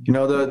 You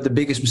know, the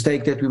biggest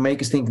mistake that we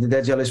make is thinking that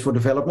Agile is for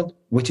development,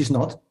 which is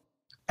not.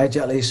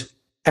 Agile is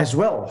as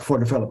well for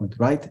development,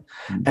 right?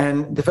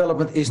 And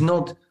development is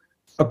not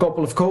a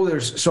couple of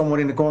coders somewhere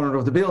in the corner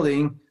of the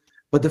building,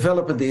 but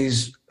development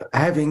is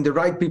having the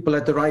right people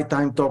at the right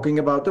time talking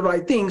about the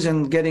right things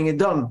and getting it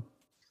done.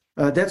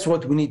 That's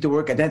what we need to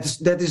work at.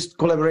 That is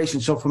collaboration.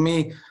 So for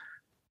me,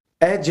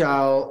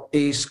 Agile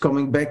is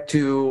coming back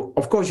to,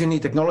 of course, you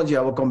need technology.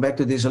 I will come back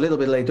to this a little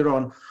bit later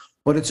on,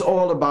 but it's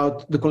all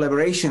about the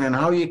collaboration and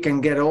how you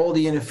can get all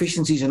the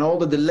inefficiencies and all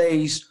the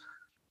delays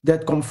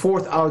that come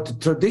forth out the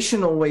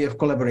traditional way of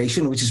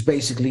collaboration, which is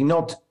basically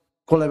not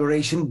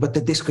collaboration, but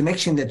the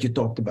disconnection that you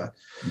talked about.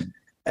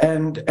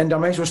 And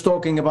Dharmesh was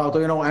talking about,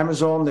 you know,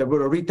 Amazon. They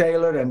were a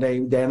retailer, and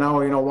they're now,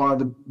 you know, one of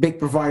the big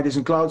providers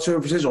in cloud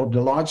services, or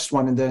the largest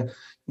one in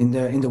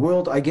the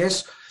world, I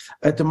guess,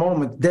 at the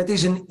moment. That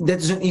is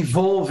an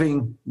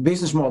evolving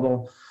business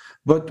model.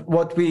 But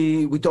what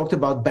we talked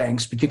about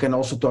banks, but you can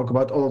also talk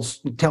about all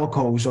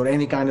telcos or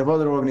any kind of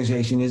other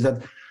organization, is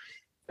that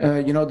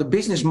you know, the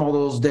business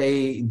models,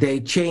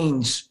 they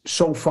change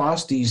so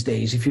fast these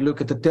days. If you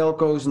look at the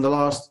telcos in the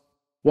last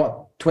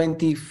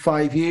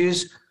 25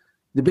 years,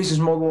 the business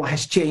model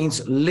has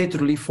changed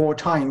literally 4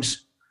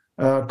 times,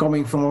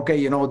 coming from, okay,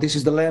 you know, this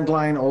is the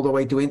landline, all the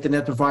way to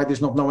internet providers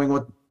not knowing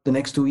what the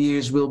next 2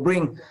 years will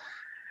bring.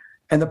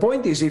 And the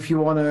point is, if you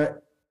want to,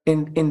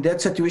 in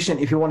that situation,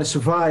 if you want to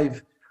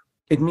survive,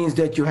 it means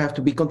that you have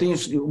to be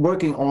continuously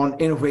working on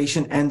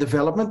innovation and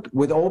development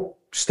with all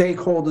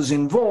stakeholders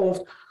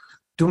involved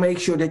to make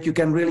sure that you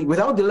can really,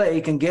 without delay,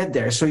 can get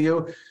there. So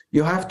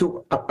you have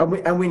to,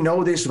 and we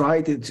know this,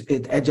 right?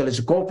 Agile is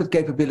a corporate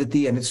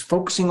capability, and it's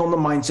focusing on the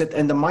mindset.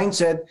 And the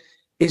mindset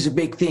is a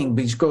big thing,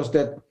 because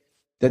that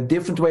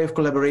different way of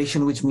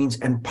collaboration, which means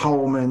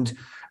empowerment,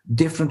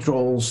 different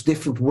roles,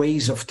 different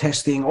ways of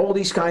testing, all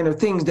these kind of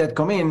things that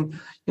come in,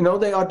 you know,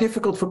 they are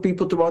difficult for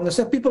people to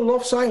understand. People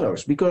love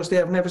silos because they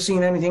have never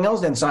seen anything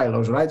else than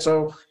silos, right?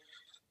 So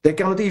they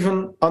cannot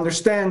even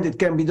understand it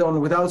can be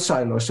done without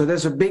silos. So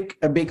there's a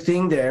big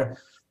thing there.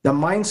 The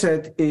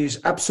mindset is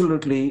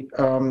absolutely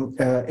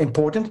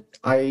important.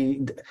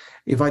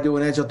 If I do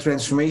an Agile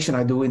transformation,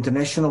 I do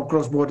international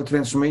cross-border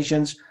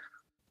transformations,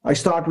 I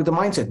start with the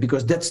mindset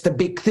because that's the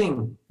big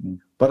thing.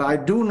 But I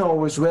do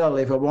know as well,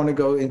 if I want to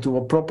go into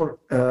a proper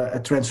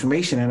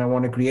transformation and I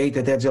want to create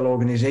that Agile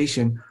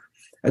organization,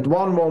 at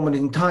one moment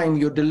in time,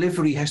 your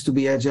delivery has to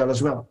be Agile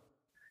as well.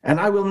 And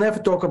I will never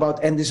talk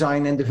about end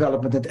design and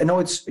development. And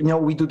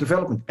we do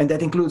development, and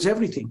that includes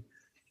everything.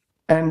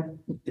 And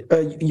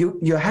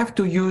you have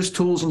to use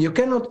tools, and you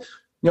cannot,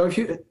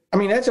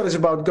 Agile is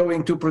about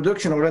going to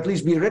production, or at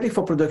least be ready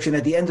for production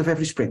at the end of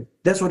every sprint.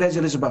 That's what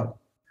Agile is about,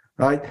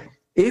 right?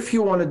 If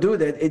you want to do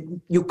that,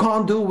 you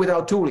can't do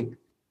without tooling,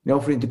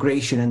 for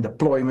integration and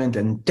deployment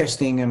and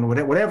testing and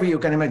whatever you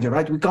can imagine,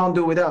 right? We can't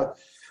do without.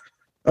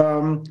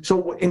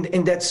 So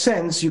in that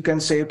sense, you can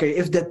say, okay,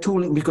 if that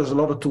tooling, because a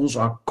lot of tools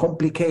are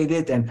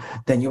complicated, and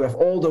then you have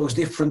all those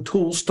different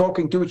tools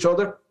talking to each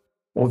other,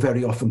 or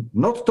very often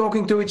not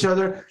talking to each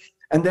other,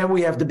 and then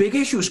we have the big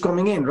issues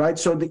coming in, right?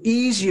 So the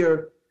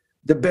easier,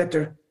 the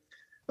better.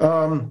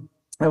 And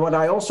what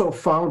I also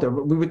found,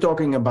 we were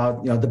talking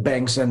about, the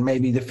banks, and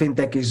maybe the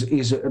Fintech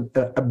is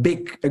a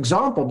big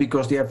example,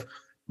 because they have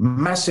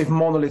massive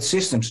monolith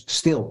systems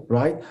still,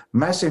 right?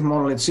 Massive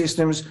monolith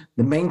systems.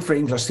 The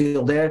mainframes are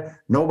still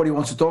there. Nobody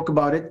wants to talk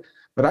about it.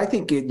 But I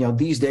think,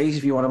 these days,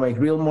 if you want to make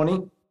real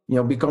money,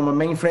 become a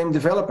mainframe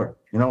developer,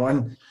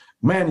 and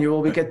man, you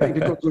will get paid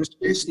because you're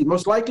 60.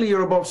 Most likely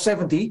you're above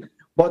 70,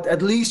 but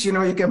at least, you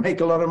can make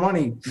a lot of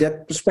money.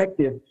 That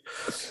perspective.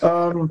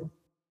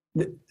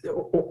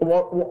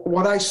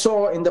 What I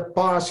saw in the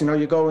past,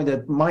 you go in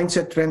that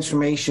mindset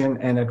transformation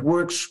and it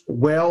works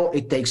well.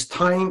 It takes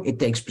time, it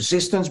takes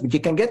persistence, but you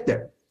can get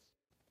there.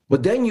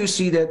 But then you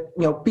see that,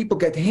 people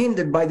get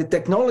hindered by the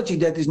technology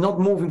that is not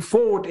moving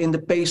forward in the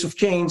pace of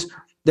change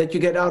that you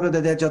get out of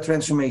that Agile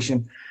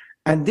transformation.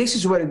 And this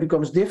is where it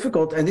becomes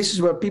difficult. And this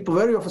is where people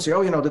very often say,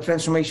 the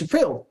transformation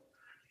failed.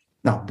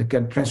 Now, the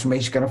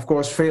transformation can, of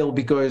course, fail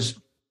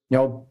because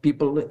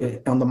people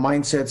on the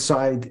mindset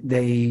side,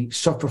 they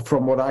suffer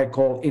from what I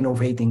call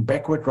innovating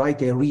backward, right?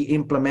 They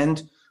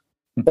re-implement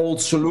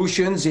old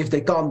solutions. If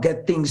they can't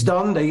get things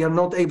done, they are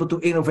not able to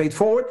innovate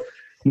forward.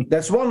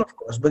 That's one, of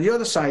course. But the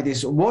other side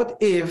is, what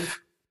if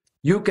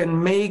you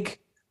can make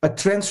a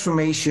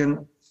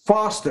transformation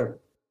faster,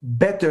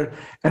 better,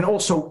 and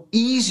also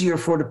easier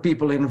for the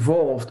people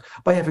involved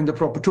by having the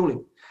proper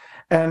tooling?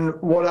 And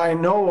what I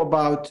know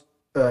about,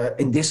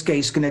 in this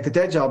case, Connected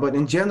Agile, but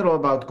in general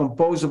about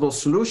composable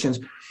solutions,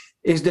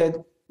 is that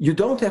you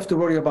don't have to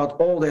worry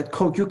about all that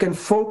code. You can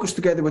focus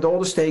together with all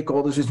the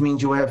stakeholders, which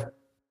means you have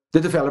the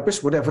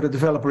developers, whatever the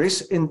developer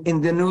is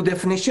in the new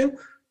definition,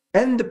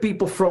 and the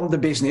people from the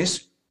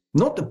business,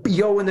 not the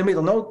PO in the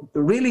middle, no,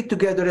 really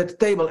together at the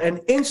table, and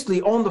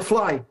instantly on the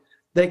fly,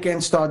 they can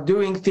start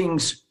doing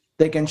things,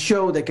 they can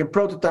show, they can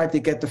prototype, they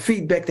get the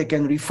feedback, they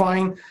can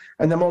refine,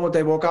 and the moment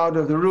they walk out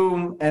of the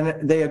room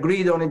and they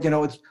agreed on it,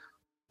 it's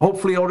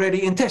hopefully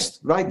already in test,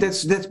 right?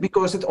 That's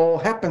because it all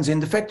happens in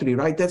the factory,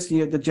 right? That's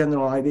the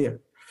general idea.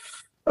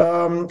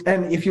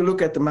 And if you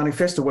look at the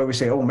manifesto where we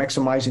say,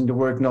 maximizing the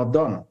work not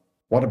done,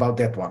 what about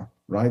that one,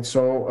 right?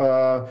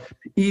 So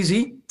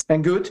easy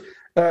and good.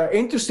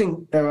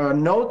 Interesting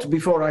note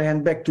before I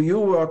hand back to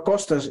you,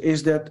 Kostas,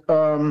 is that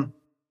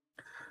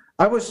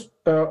I was,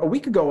 a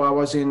week ago, I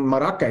was in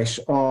Marrakesh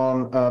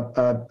on,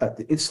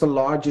 it's the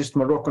largest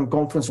Moroccan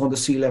conference on the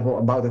sea level,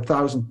 about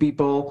 1,000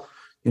 people,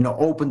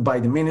 opened by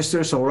the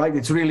minister. So, right,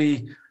 it's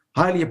really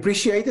highly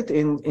appreciated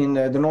in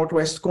the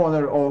northwest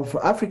corner of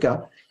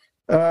Africa.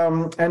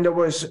 And there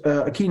was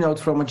a keynote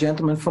from a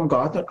gentleman from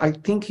Gartner. I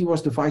think he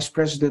was the vice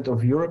president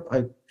of Europe.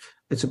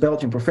 It's a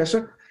Belgian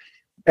professor.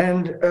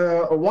 And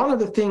one of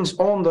the things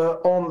on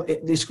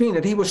the screen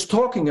that he was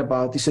talking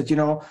about, he said,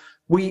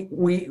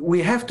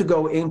 we have to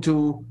go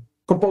into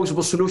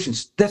composable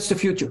solutions. That's the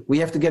future. We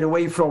have to get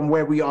away from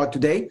where we are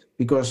today,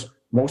 because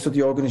most of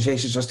the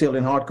organizations are still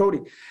in hard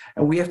coding.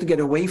 And we have to get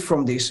away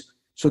from this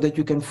so that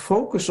you can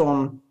focus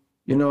on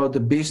the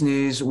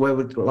business, where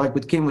like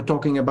with Kim, we're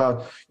talking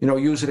about,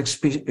 user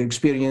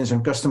experience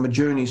and customer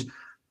journeys,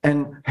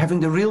 and having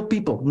the real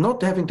people,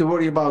 not having to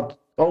worry about,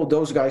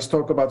 those guys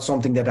talk about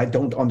something that I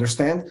don't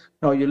understand.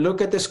 No, you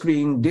look at the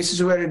screen, this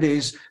is where it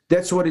is,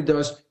 that's what it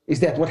does. Is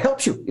that what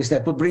helps you? Is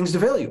that what brings the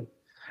value?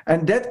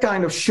 And that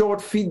kind of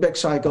short feedback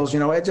cycles,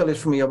 Agile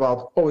is for me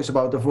always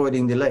about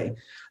avoiding delay.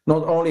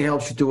 Not only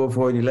helps you to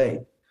avoid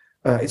delay,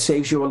 it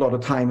saves you a lot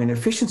of time and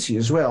efficiency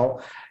as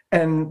well.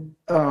 And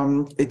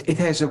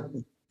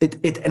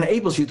it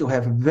enables you to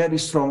have a very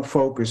strong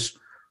focus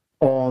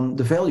on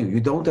the value. You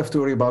don't have to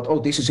worry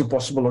about, this is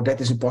impossible or that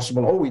is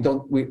impossible. We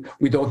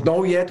don't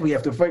know yet. We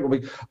have to figure,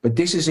 but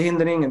this is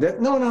hindering and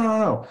that.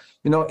 No.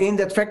 In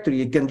that factory,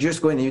 you can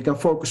just go in and you can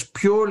focus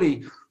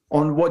purely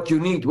on what you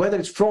need, whether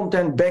it's front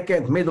end, back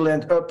end, middle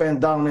end, up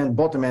end, down end,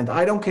 bottom end.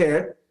 I don't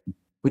care,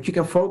 but you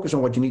can focus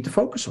on what you need to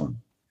focus on.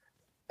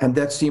 And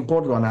that's the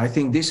important one. I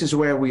think this is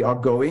where we are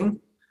going.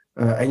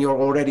 And you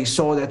already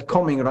saw that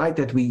coming, right?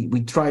 That we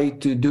try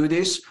to do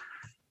this.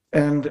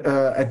 And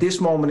at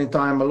this moment in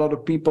time, a lot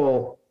of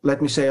people,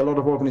 let me say, a lot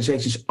of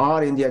organizations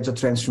are in the agile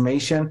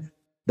transformation.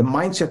 The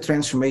mindset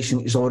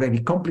transformation is already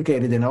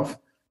complicated enough.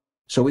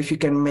 So if you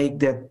can make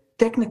that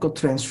technical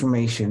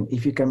transformation,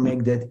 if you can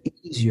make that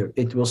easier,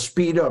 it will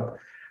speed up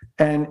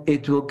and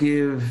it will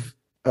give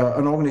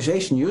an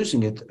organization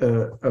using it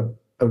a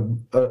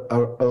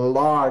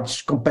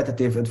large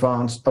competitive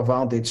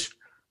advantage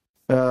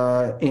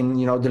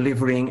in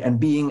delivering and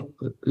being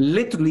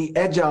literally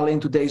agile in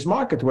today's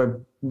market where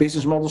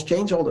business models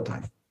change all the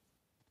time.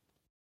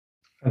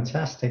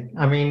 Fantastic.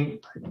 I mean,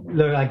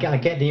 look, I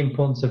get the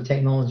importance of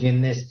technology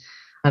in this,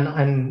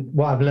 and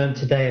what I've learned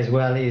today as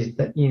well is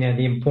that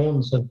the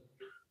importance of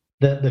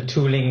the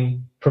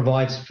tooling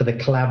provides for the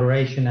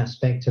collaboration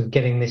aspect of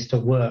getting this to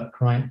work,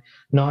 right?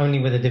 Not only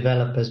with the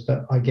developers,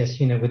 but I guess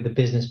with the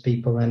business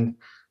people and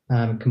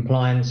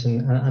compliance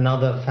and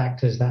other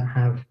factors that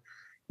have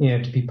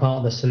to be part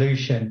of the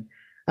solution.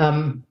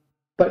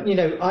 But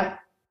I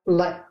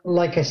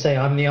like I say,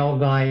 I'm the old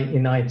guy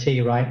in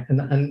IT, right?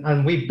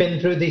 And we've been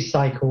through these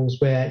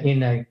cycles where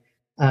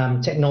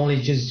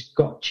technology's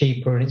got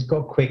cheaper and it's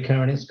got quicker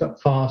and it's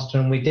got faster,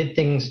 and we did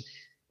things.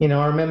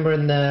 I remember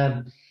in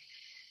the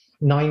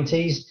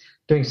 90s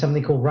doing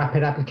something called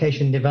rapid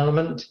application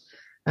development,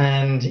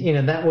 and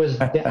that was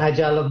the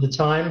agile of the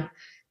time.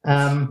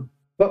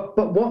 But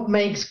what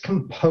makes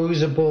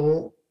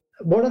composable?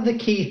 What are the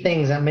key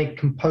things that make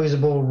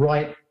composable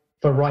right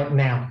for right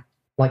now?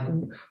 Like,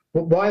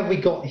 why have we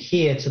got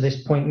here to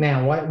this point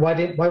now? Why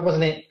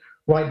wasn't it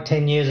right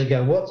 10 years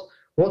ago?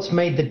 What's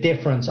made the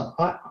difference? And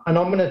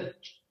I'm going to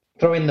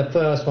throw in the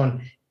first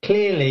one.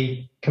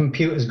 Clearly,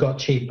 computers got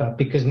cheaper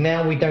because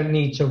now we don't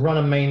need to run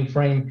a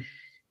mainframe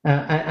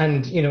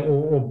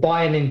or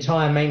buy an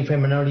entire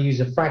mainframe and only use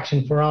a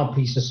fraction for our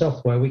piece of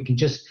software. We can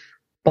just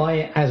buy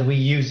it as we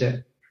use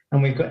it.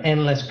 And we've got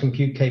endless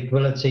compute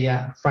capability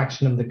at a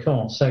fraction of the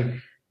cost. So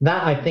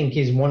that, I think,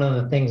 is one of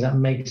the things that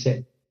makes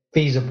it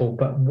feasible.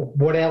 But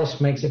what else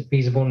makes it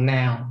feasible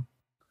now?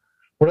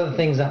 What are the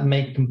things that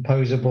make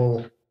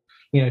composable,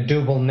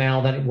 doable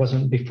now that it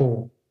wasn't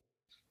before?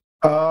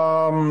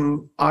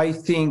 I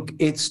think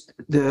it's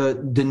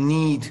the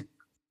need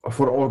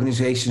for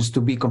organizations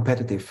to be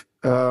competitive.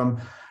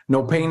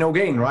 No pain, no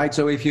gain, right?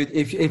 So if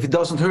it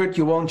doesn't hurt,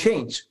 you won't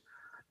change.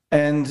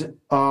 And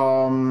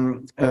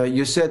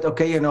you said,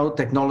 okay,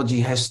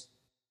 technology has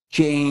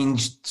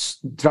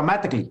changed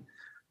dramatically.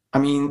 I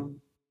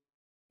mean,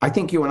 I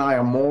think you and I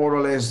are more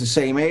or less the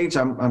same age.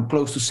 I'm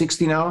close to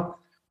 60 now.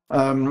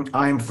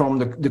 I'm from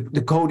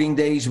the coding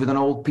days with an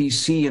old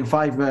PC and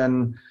 5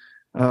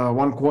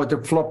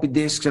 1/4 floppy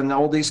disks and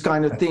all this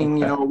kind of thing,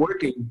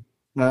 working.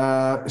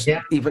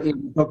 Even if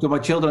I talk to my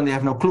children, they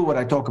have no clue what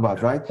I talk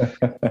about, right?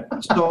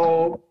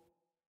 So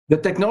the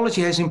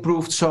technology has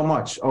improved so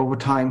much over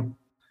time,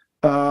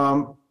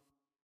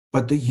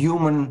 but the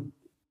human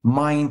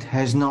mind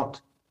has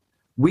not.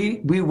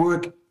 We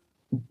work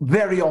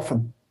very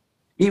often,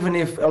 even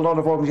if a lot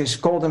of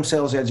organizations call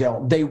themselves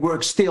agile, they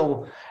work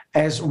still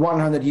as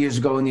 100 years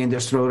ago in the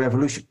Industrial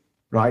Revolution,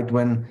 right?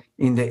 When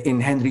in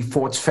Henry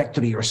Ford's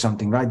factory or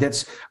something, right?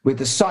 That's with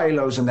the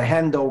silos and the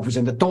handovers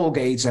and the toll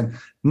gates and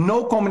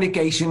no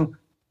communication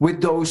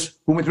with those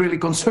whom it really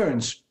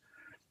concerns.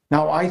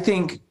 Now, I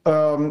think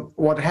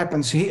what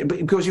happens here,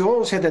 because you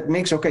always had that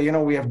mix, okay,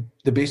 we have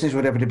the business,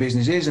 whatever the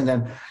business is, and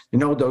then,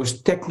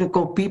 those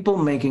technical people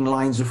making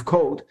lines of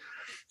code.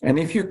 And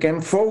if you can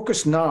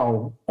focus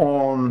now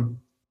on,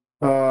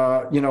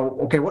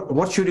 okay,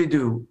 what should you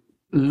do?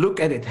 Look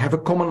at it, have a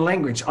common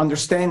language,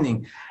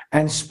 understanding,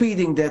 and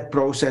speeding that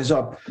process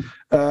up.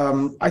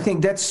 I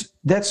think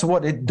that's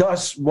what it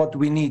does, what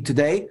we need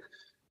today.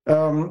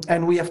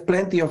 And we have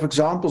plenty of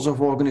examples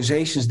of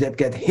organizations that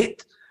get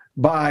hit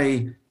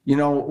by,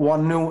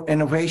 one new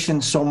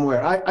innovation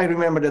somewhere. I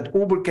remember that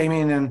Uber came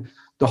in and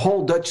the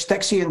whole Dutch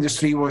taxi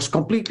industry was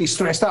completely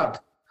stressed out.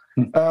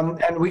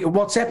 And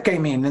WhatsApp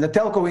came in and the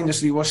telco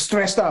industry was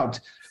stressed out.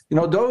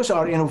 Those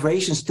are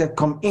innovations that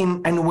come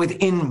in and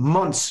within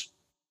months.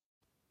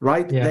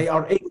 Right? Yeah. They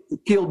are able to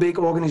kill big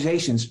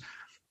organizations.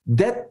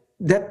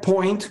 That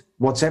point,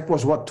 WhatsApp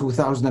was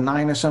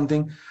 2009 or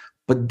something,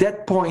 but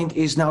that point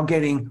is now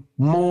getting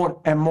more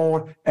and more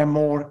and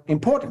more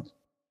important.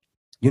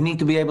 You need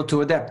to be able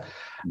to adapt.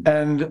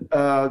 And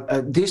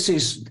this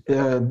is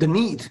the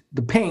need,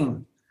 the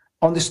pain,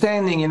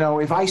 understanding,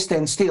 if I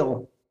stand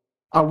still,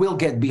 I will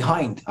get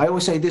behind. I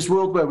always say this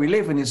world where we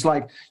live in, it's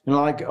like,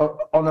 like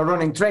on a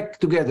running track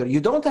together.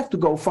 You don't have to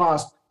go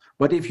fast.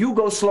 But if you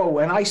go slow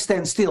and I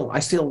stand still, I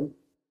still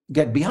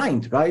get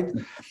behind, right?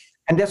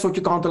 And that's what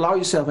you can't allow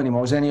yourself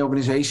anymore as any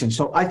organization.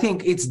 So I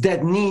think it's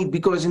that need,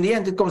 because in the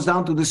end, it comes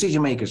down to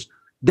decision makers.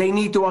 They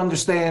need to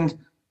understand,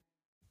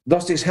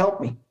 does this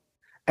help me?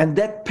 And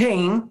that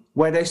pain,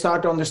 where they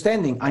start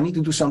understanding, I need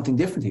to do something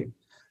different here.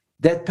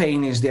 That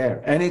pain is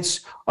there. And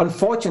it's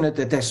unfortunate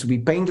that it has to be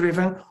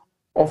pain-driven.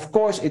 Of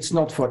course, it's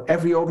not for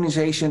every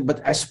organization, but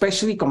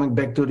especially coming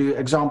back to the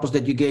examples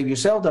that you gave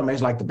yourself,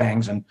 Dharmesh, like the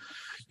banks and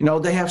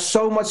they have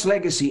so much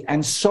legacy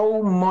and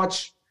so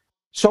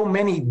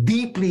many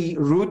deeply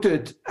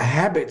rooted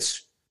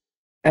habits,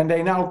 and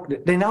they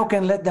now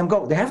can let them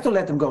go. They have to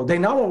let them go. They're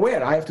now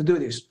aware, I have to do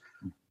this.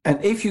 And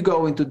if you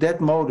go into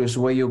that modus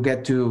where you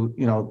get to,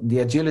 the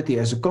agility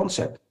as a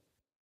concept,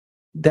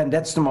 then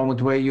that's the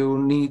moment where you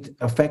need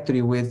a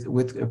factory with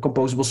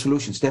composable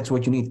solutions. That's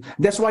what you need.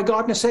 That's why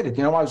Gartner said it.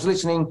 I was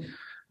listening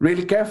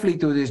really carefully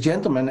to this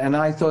gentleman, and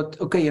I thought,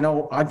 okay,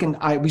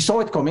 we saw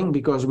it coming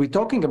because we're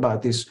talking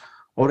about this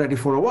already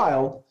for a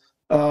while,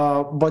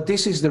 but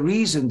this is the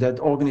reason that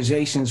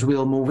organizations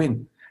will move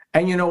in.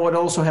 And what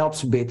also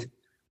helps a bit?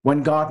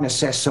 When Gartner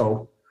says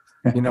so,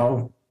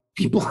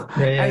 people,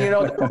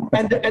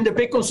 and the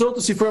big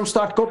consultancy firms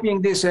start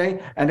copying this,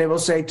 and they will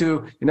say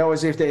to,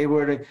 as if they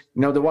were,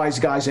 the wise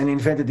guys and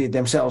invented it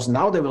themselves.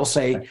 Now they will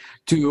say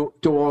to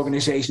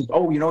organizations,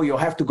 you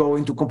have to go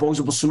into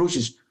composable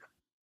solutions.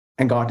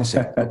 And Gartner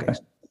said, okay.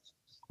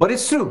 But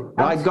it's true,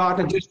 right?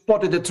 Gartner just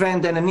spotted the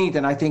trend and a need,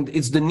 and I think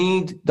it's the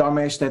need,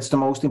 Dharmesh, that's the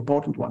most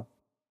important one.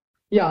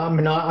 Yeah, I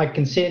mean, I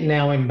can see it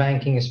now in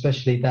banking,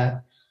 especially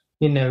that,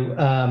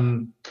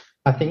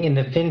 I think in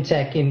the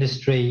Fintech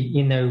industry,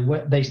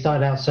 they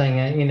started out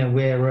saying,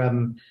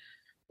 we're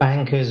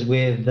bankers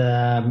with,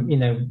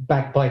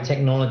 backed by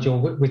technology, or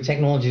with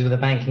technology with a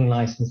banking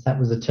license. That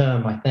was the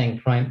term, I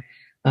think, right?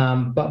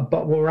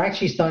 But we're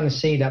actually starting to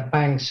see that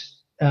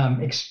banks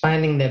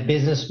expanding their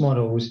business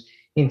models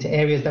into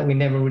areas that we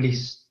never really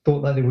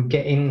thought that they would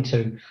get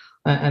into.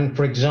 And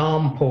for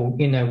example,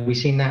 we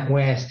see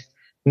NatWest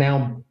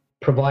now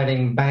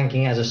providing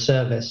banking as a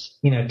service,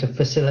 to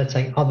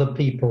facilitate other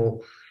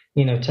people,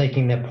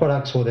 taking their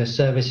products or their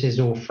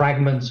services or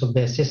fragments of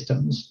their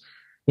systems,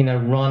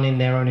 run in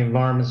their own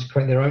environments to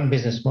create their own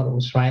business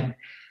models, right?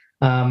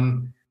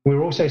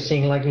 We're also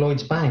seeing like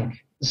Lloyds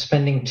Bank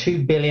spending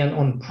 $2 billion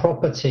on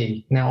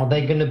property. Now, are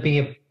they going to be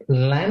a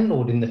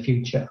landlord in the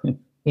future?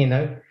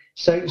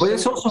 So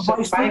it's also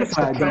banks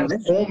are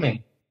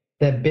transforming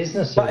their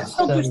businesses. But it's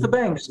not just the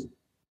banks.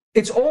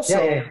 It's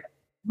also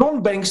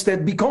non-banks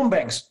that become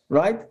banks,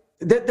 right?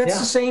 That's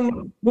the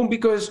same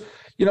because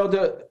in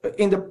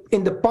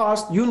the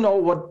past you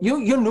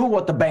knew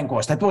what the bank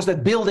was. That was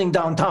that building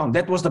downtown.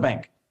 That was the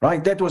bank,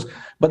 right?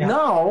 But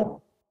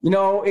now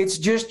It's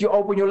just you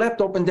open your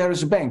laptop and there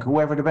is a bank,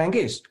 whoever the bank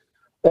is.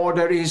 Or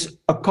there is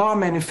a car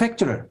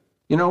manufacturer.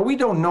 We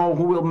don't know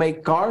who will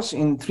make cars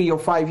in 3 or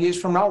 5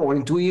 years from now or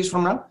in 2 years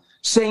from now.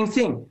 Same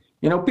thing.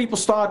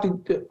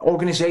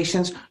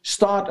 Organizations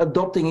start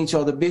adopting each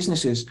other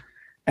businesses.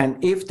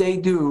 And if they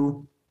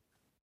do,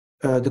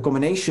 the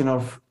combination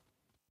of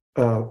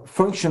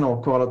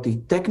functional quality,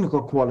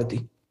 technical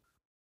quality,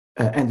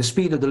 and the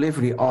speed of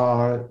delivery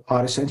are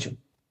essential.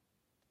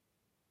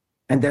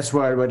 And that's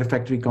where the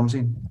factory comes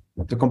in.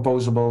 The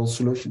composable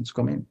solutions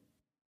come in.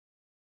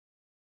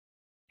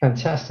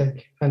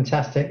 Fantastic.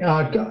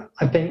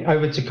 I think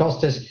over to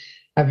Kostas.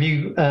 Have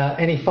you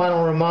any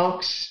final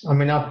remarks? I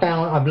mean,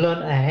 I've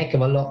learned a heck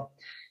of a lot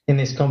in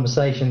this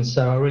conversation,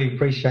 so I really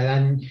appreciate it.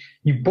 And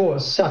you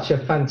brought such a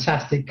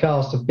fantastic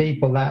cast of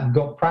people that have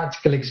got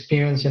practical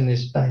experience in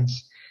this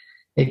space.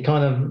 It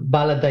kind of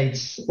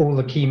validates all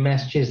the key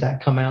messages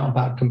that come out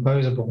about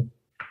Composable.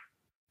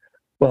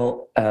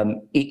 Well,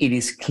 it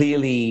is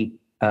clearly,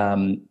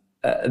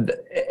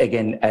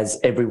 again, as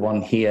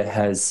everyone here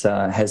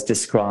has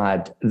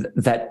described,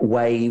 that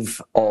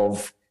wave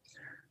of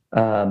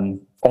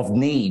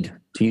need,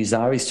 to use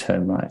Arie's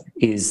term, right,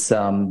 is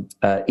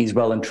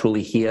well and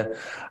truly here.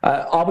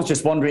 I was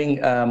just wondering,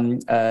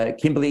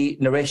 Kimberly,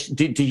 Naresh,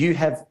 do you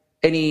have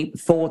any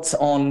thoughts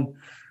on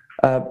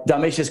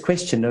Dharmesh's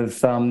question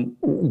of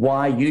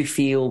why you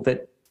feel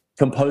that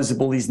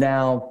Composable is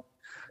now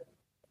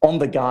on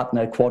the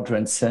Gartner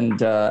quadrants, and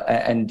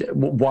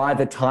why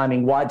the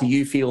timing? Why do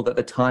you feel that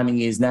the timing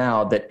is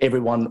now that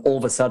everyone all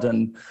of a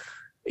sudden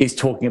is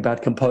talking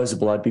about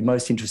Composable? I'd be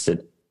most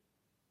interested.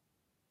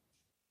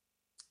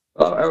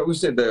 I would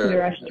say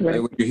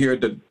when you hear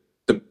the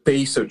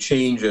pace of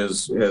change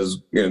has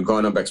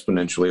gone up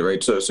exponentially,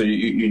 right? So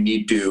you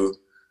need to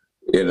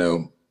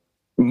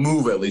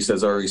move, at least,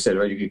 as Arie said,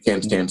 right? You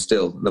can't stand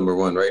still, number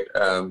one, right?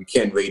 You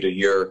can't wait a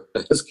year,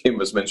 as Kim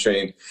was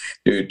mentioning,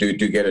 to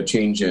get a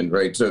change in,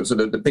 right? So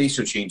the pace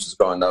of change has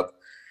gone up.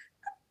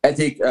 I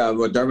think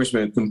what Dharmesh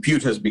meant,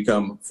 compute has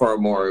become far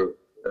more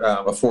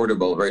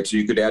affordable, right? So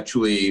you could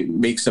actually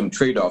make some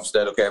trade-offs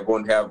that, okay, I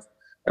won't have,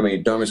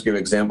 Dharmesh gave an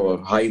example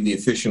of highly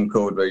efficient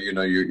code where,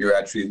 you're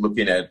actually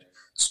looking at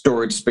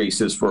storage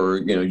spaces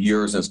for,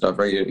 years and stuff,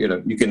 right?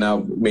 You can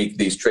now make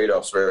these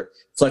trade-offs where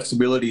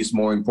flexibility is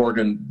more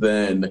important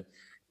than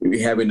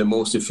having the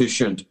most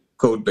efficient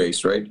code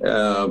base, right?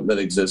 That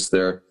exists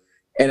there.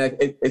 And I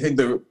think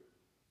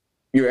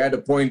you're at a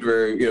point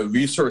where,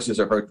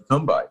 resources are hard to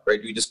come by,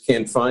 right? You just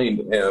can't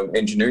find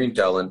engineering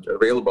talent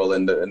available.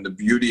 And the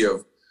beauty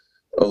of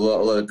a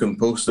lot of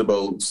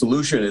composable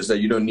solution is that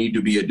you don't need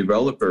to be a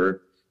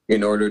developer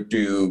in order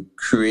to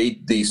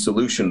create these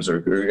solutions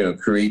or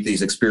create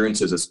these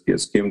experiences,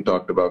 as Kim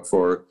talked about,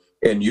 for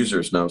end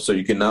users now. So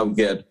you can now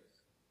get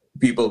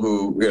people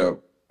who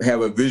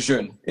have a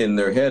vision in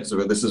their heads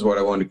of this is what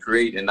I want to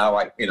create, and now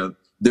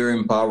they're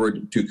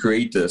empowered to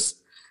create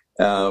this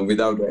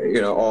without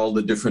all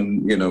the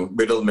different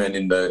middlemen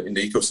in the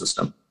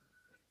ecosystem.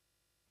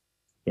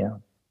 Yeah.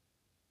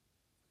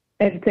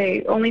 I'd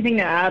say only thing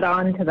to add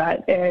on to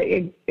that,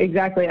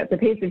 exactly that the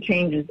pace of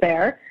change is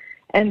there.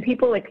 And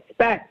people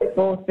expect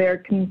both their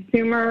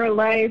consumer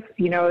life,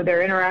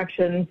 their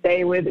interaction,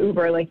 say, with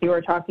Uber, like you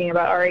were talking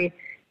about, Arie,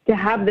 to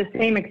have the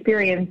same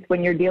experience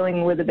when you're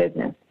dealing with a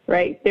business,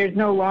 right? There's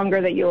no longer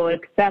that you'll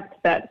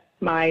accept that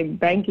my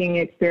banking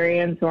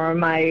experience or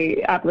my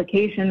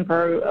application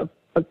for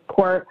a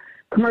core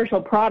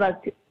commercial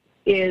product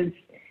is,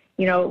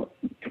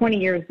 20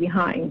 years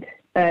behind.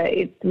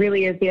 It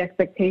really is the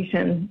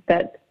expectation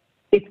that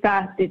it's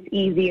fast, it's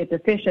easy, it's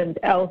efficient,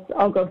 else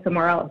I'll go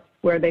somewhere else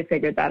where they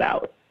figured that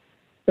out.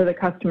 So the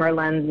customer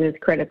lens is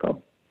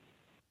critical.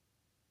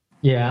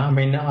 Yeah,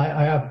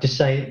 I have to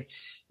say,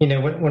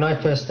 when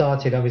I first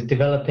started, I was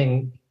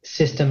developing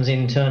systems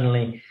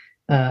internally,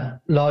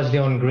 largely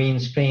on green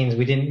screens.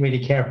 We didn't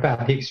really care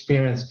about the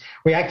experience.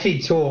 We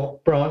actually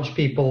taught branch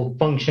people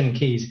function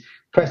keys.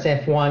 Press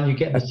F1, you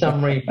get the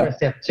summary. Press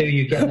F2,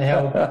 you get the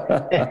help,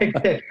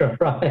 etc.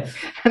 Right?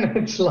 And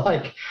it's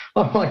like,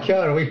 oh my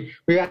God,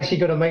 we actually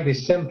got to make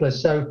this simpler.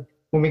 So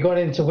when we got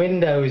into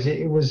Windows,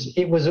 it was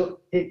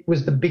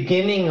the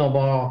beginning of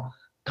our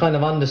kind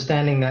of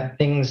understanding that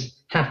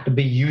things have to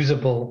be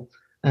usable.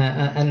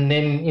 And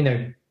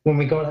then, when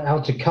we got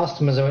out to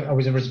customers, I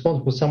was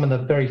responsible for some of the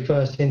very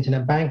first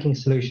internet banking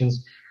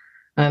solutions.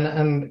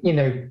 And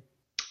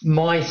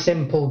my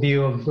simple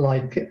view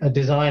of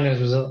designers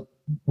was,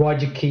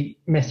 why'd you keep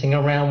messing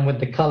around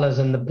with the colors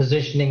and the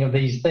positioning of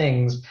these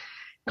things?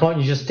 Can't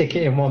you just stick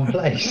it in one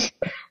place?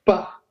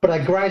 But I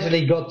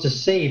gradually got to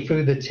see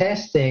through the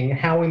testing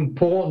how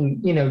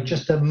important,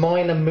 just a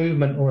minor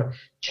movement or a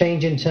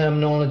change in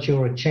terminology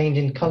or a change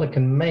in color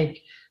can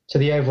make to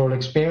the overall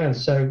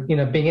experience. So,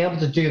 being able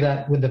to do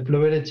that with the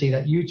fluidity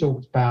that you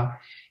talked about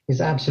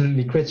is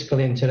absolutely critical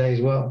in today's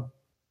world.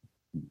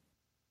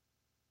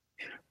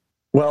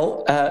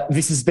 Well,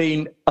 this has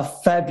been a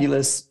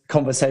fabulous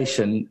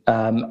conversation.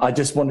 I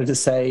just wanted to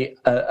say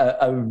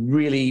a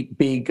really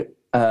big,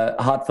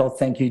 heartfelt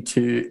thank you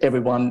to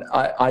everyone.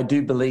 I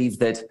do believe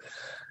that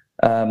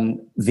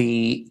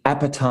the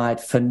appetite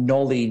for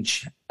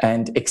knowledge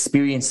and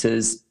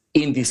experiences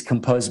in this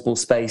composable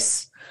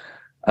space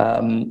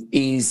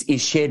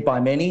is shared by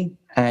many.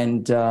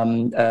 And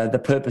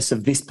the purpose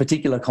of this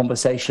particular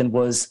conversation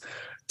was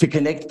to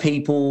connect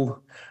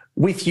people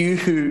with you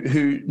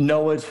who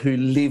know it, who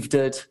lived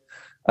it,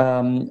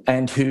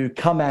 and who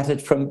come at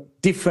it from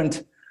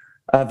different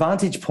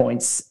vantage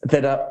points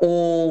that are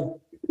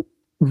all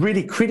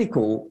really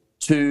critical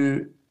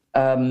to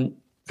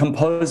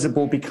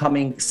composable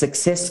becoming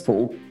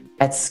successful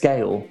at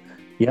scale.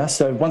 Yeah.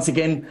 So once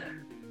again,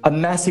 a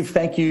massive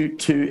thank you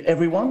to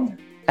everyone,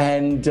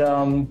 and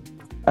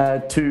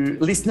to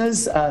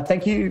listeners,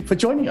 thank you for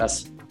joining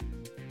us.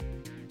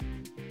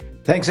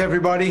 Thanks,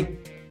 everybody.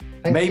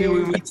 Maybe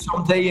we meet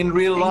someday in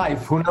real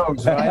life. Who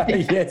knows,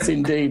 right? Yes,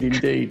 indeed.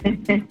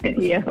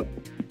 Yeah.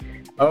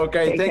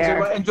 Okay, thanks,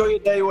 everybody. Enjoy your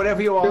day,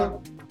 whatever you are.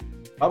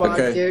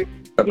 Bye-bye. Okay.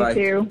 You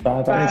too.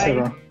 Bye. Bye. Thanks,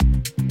 everyone.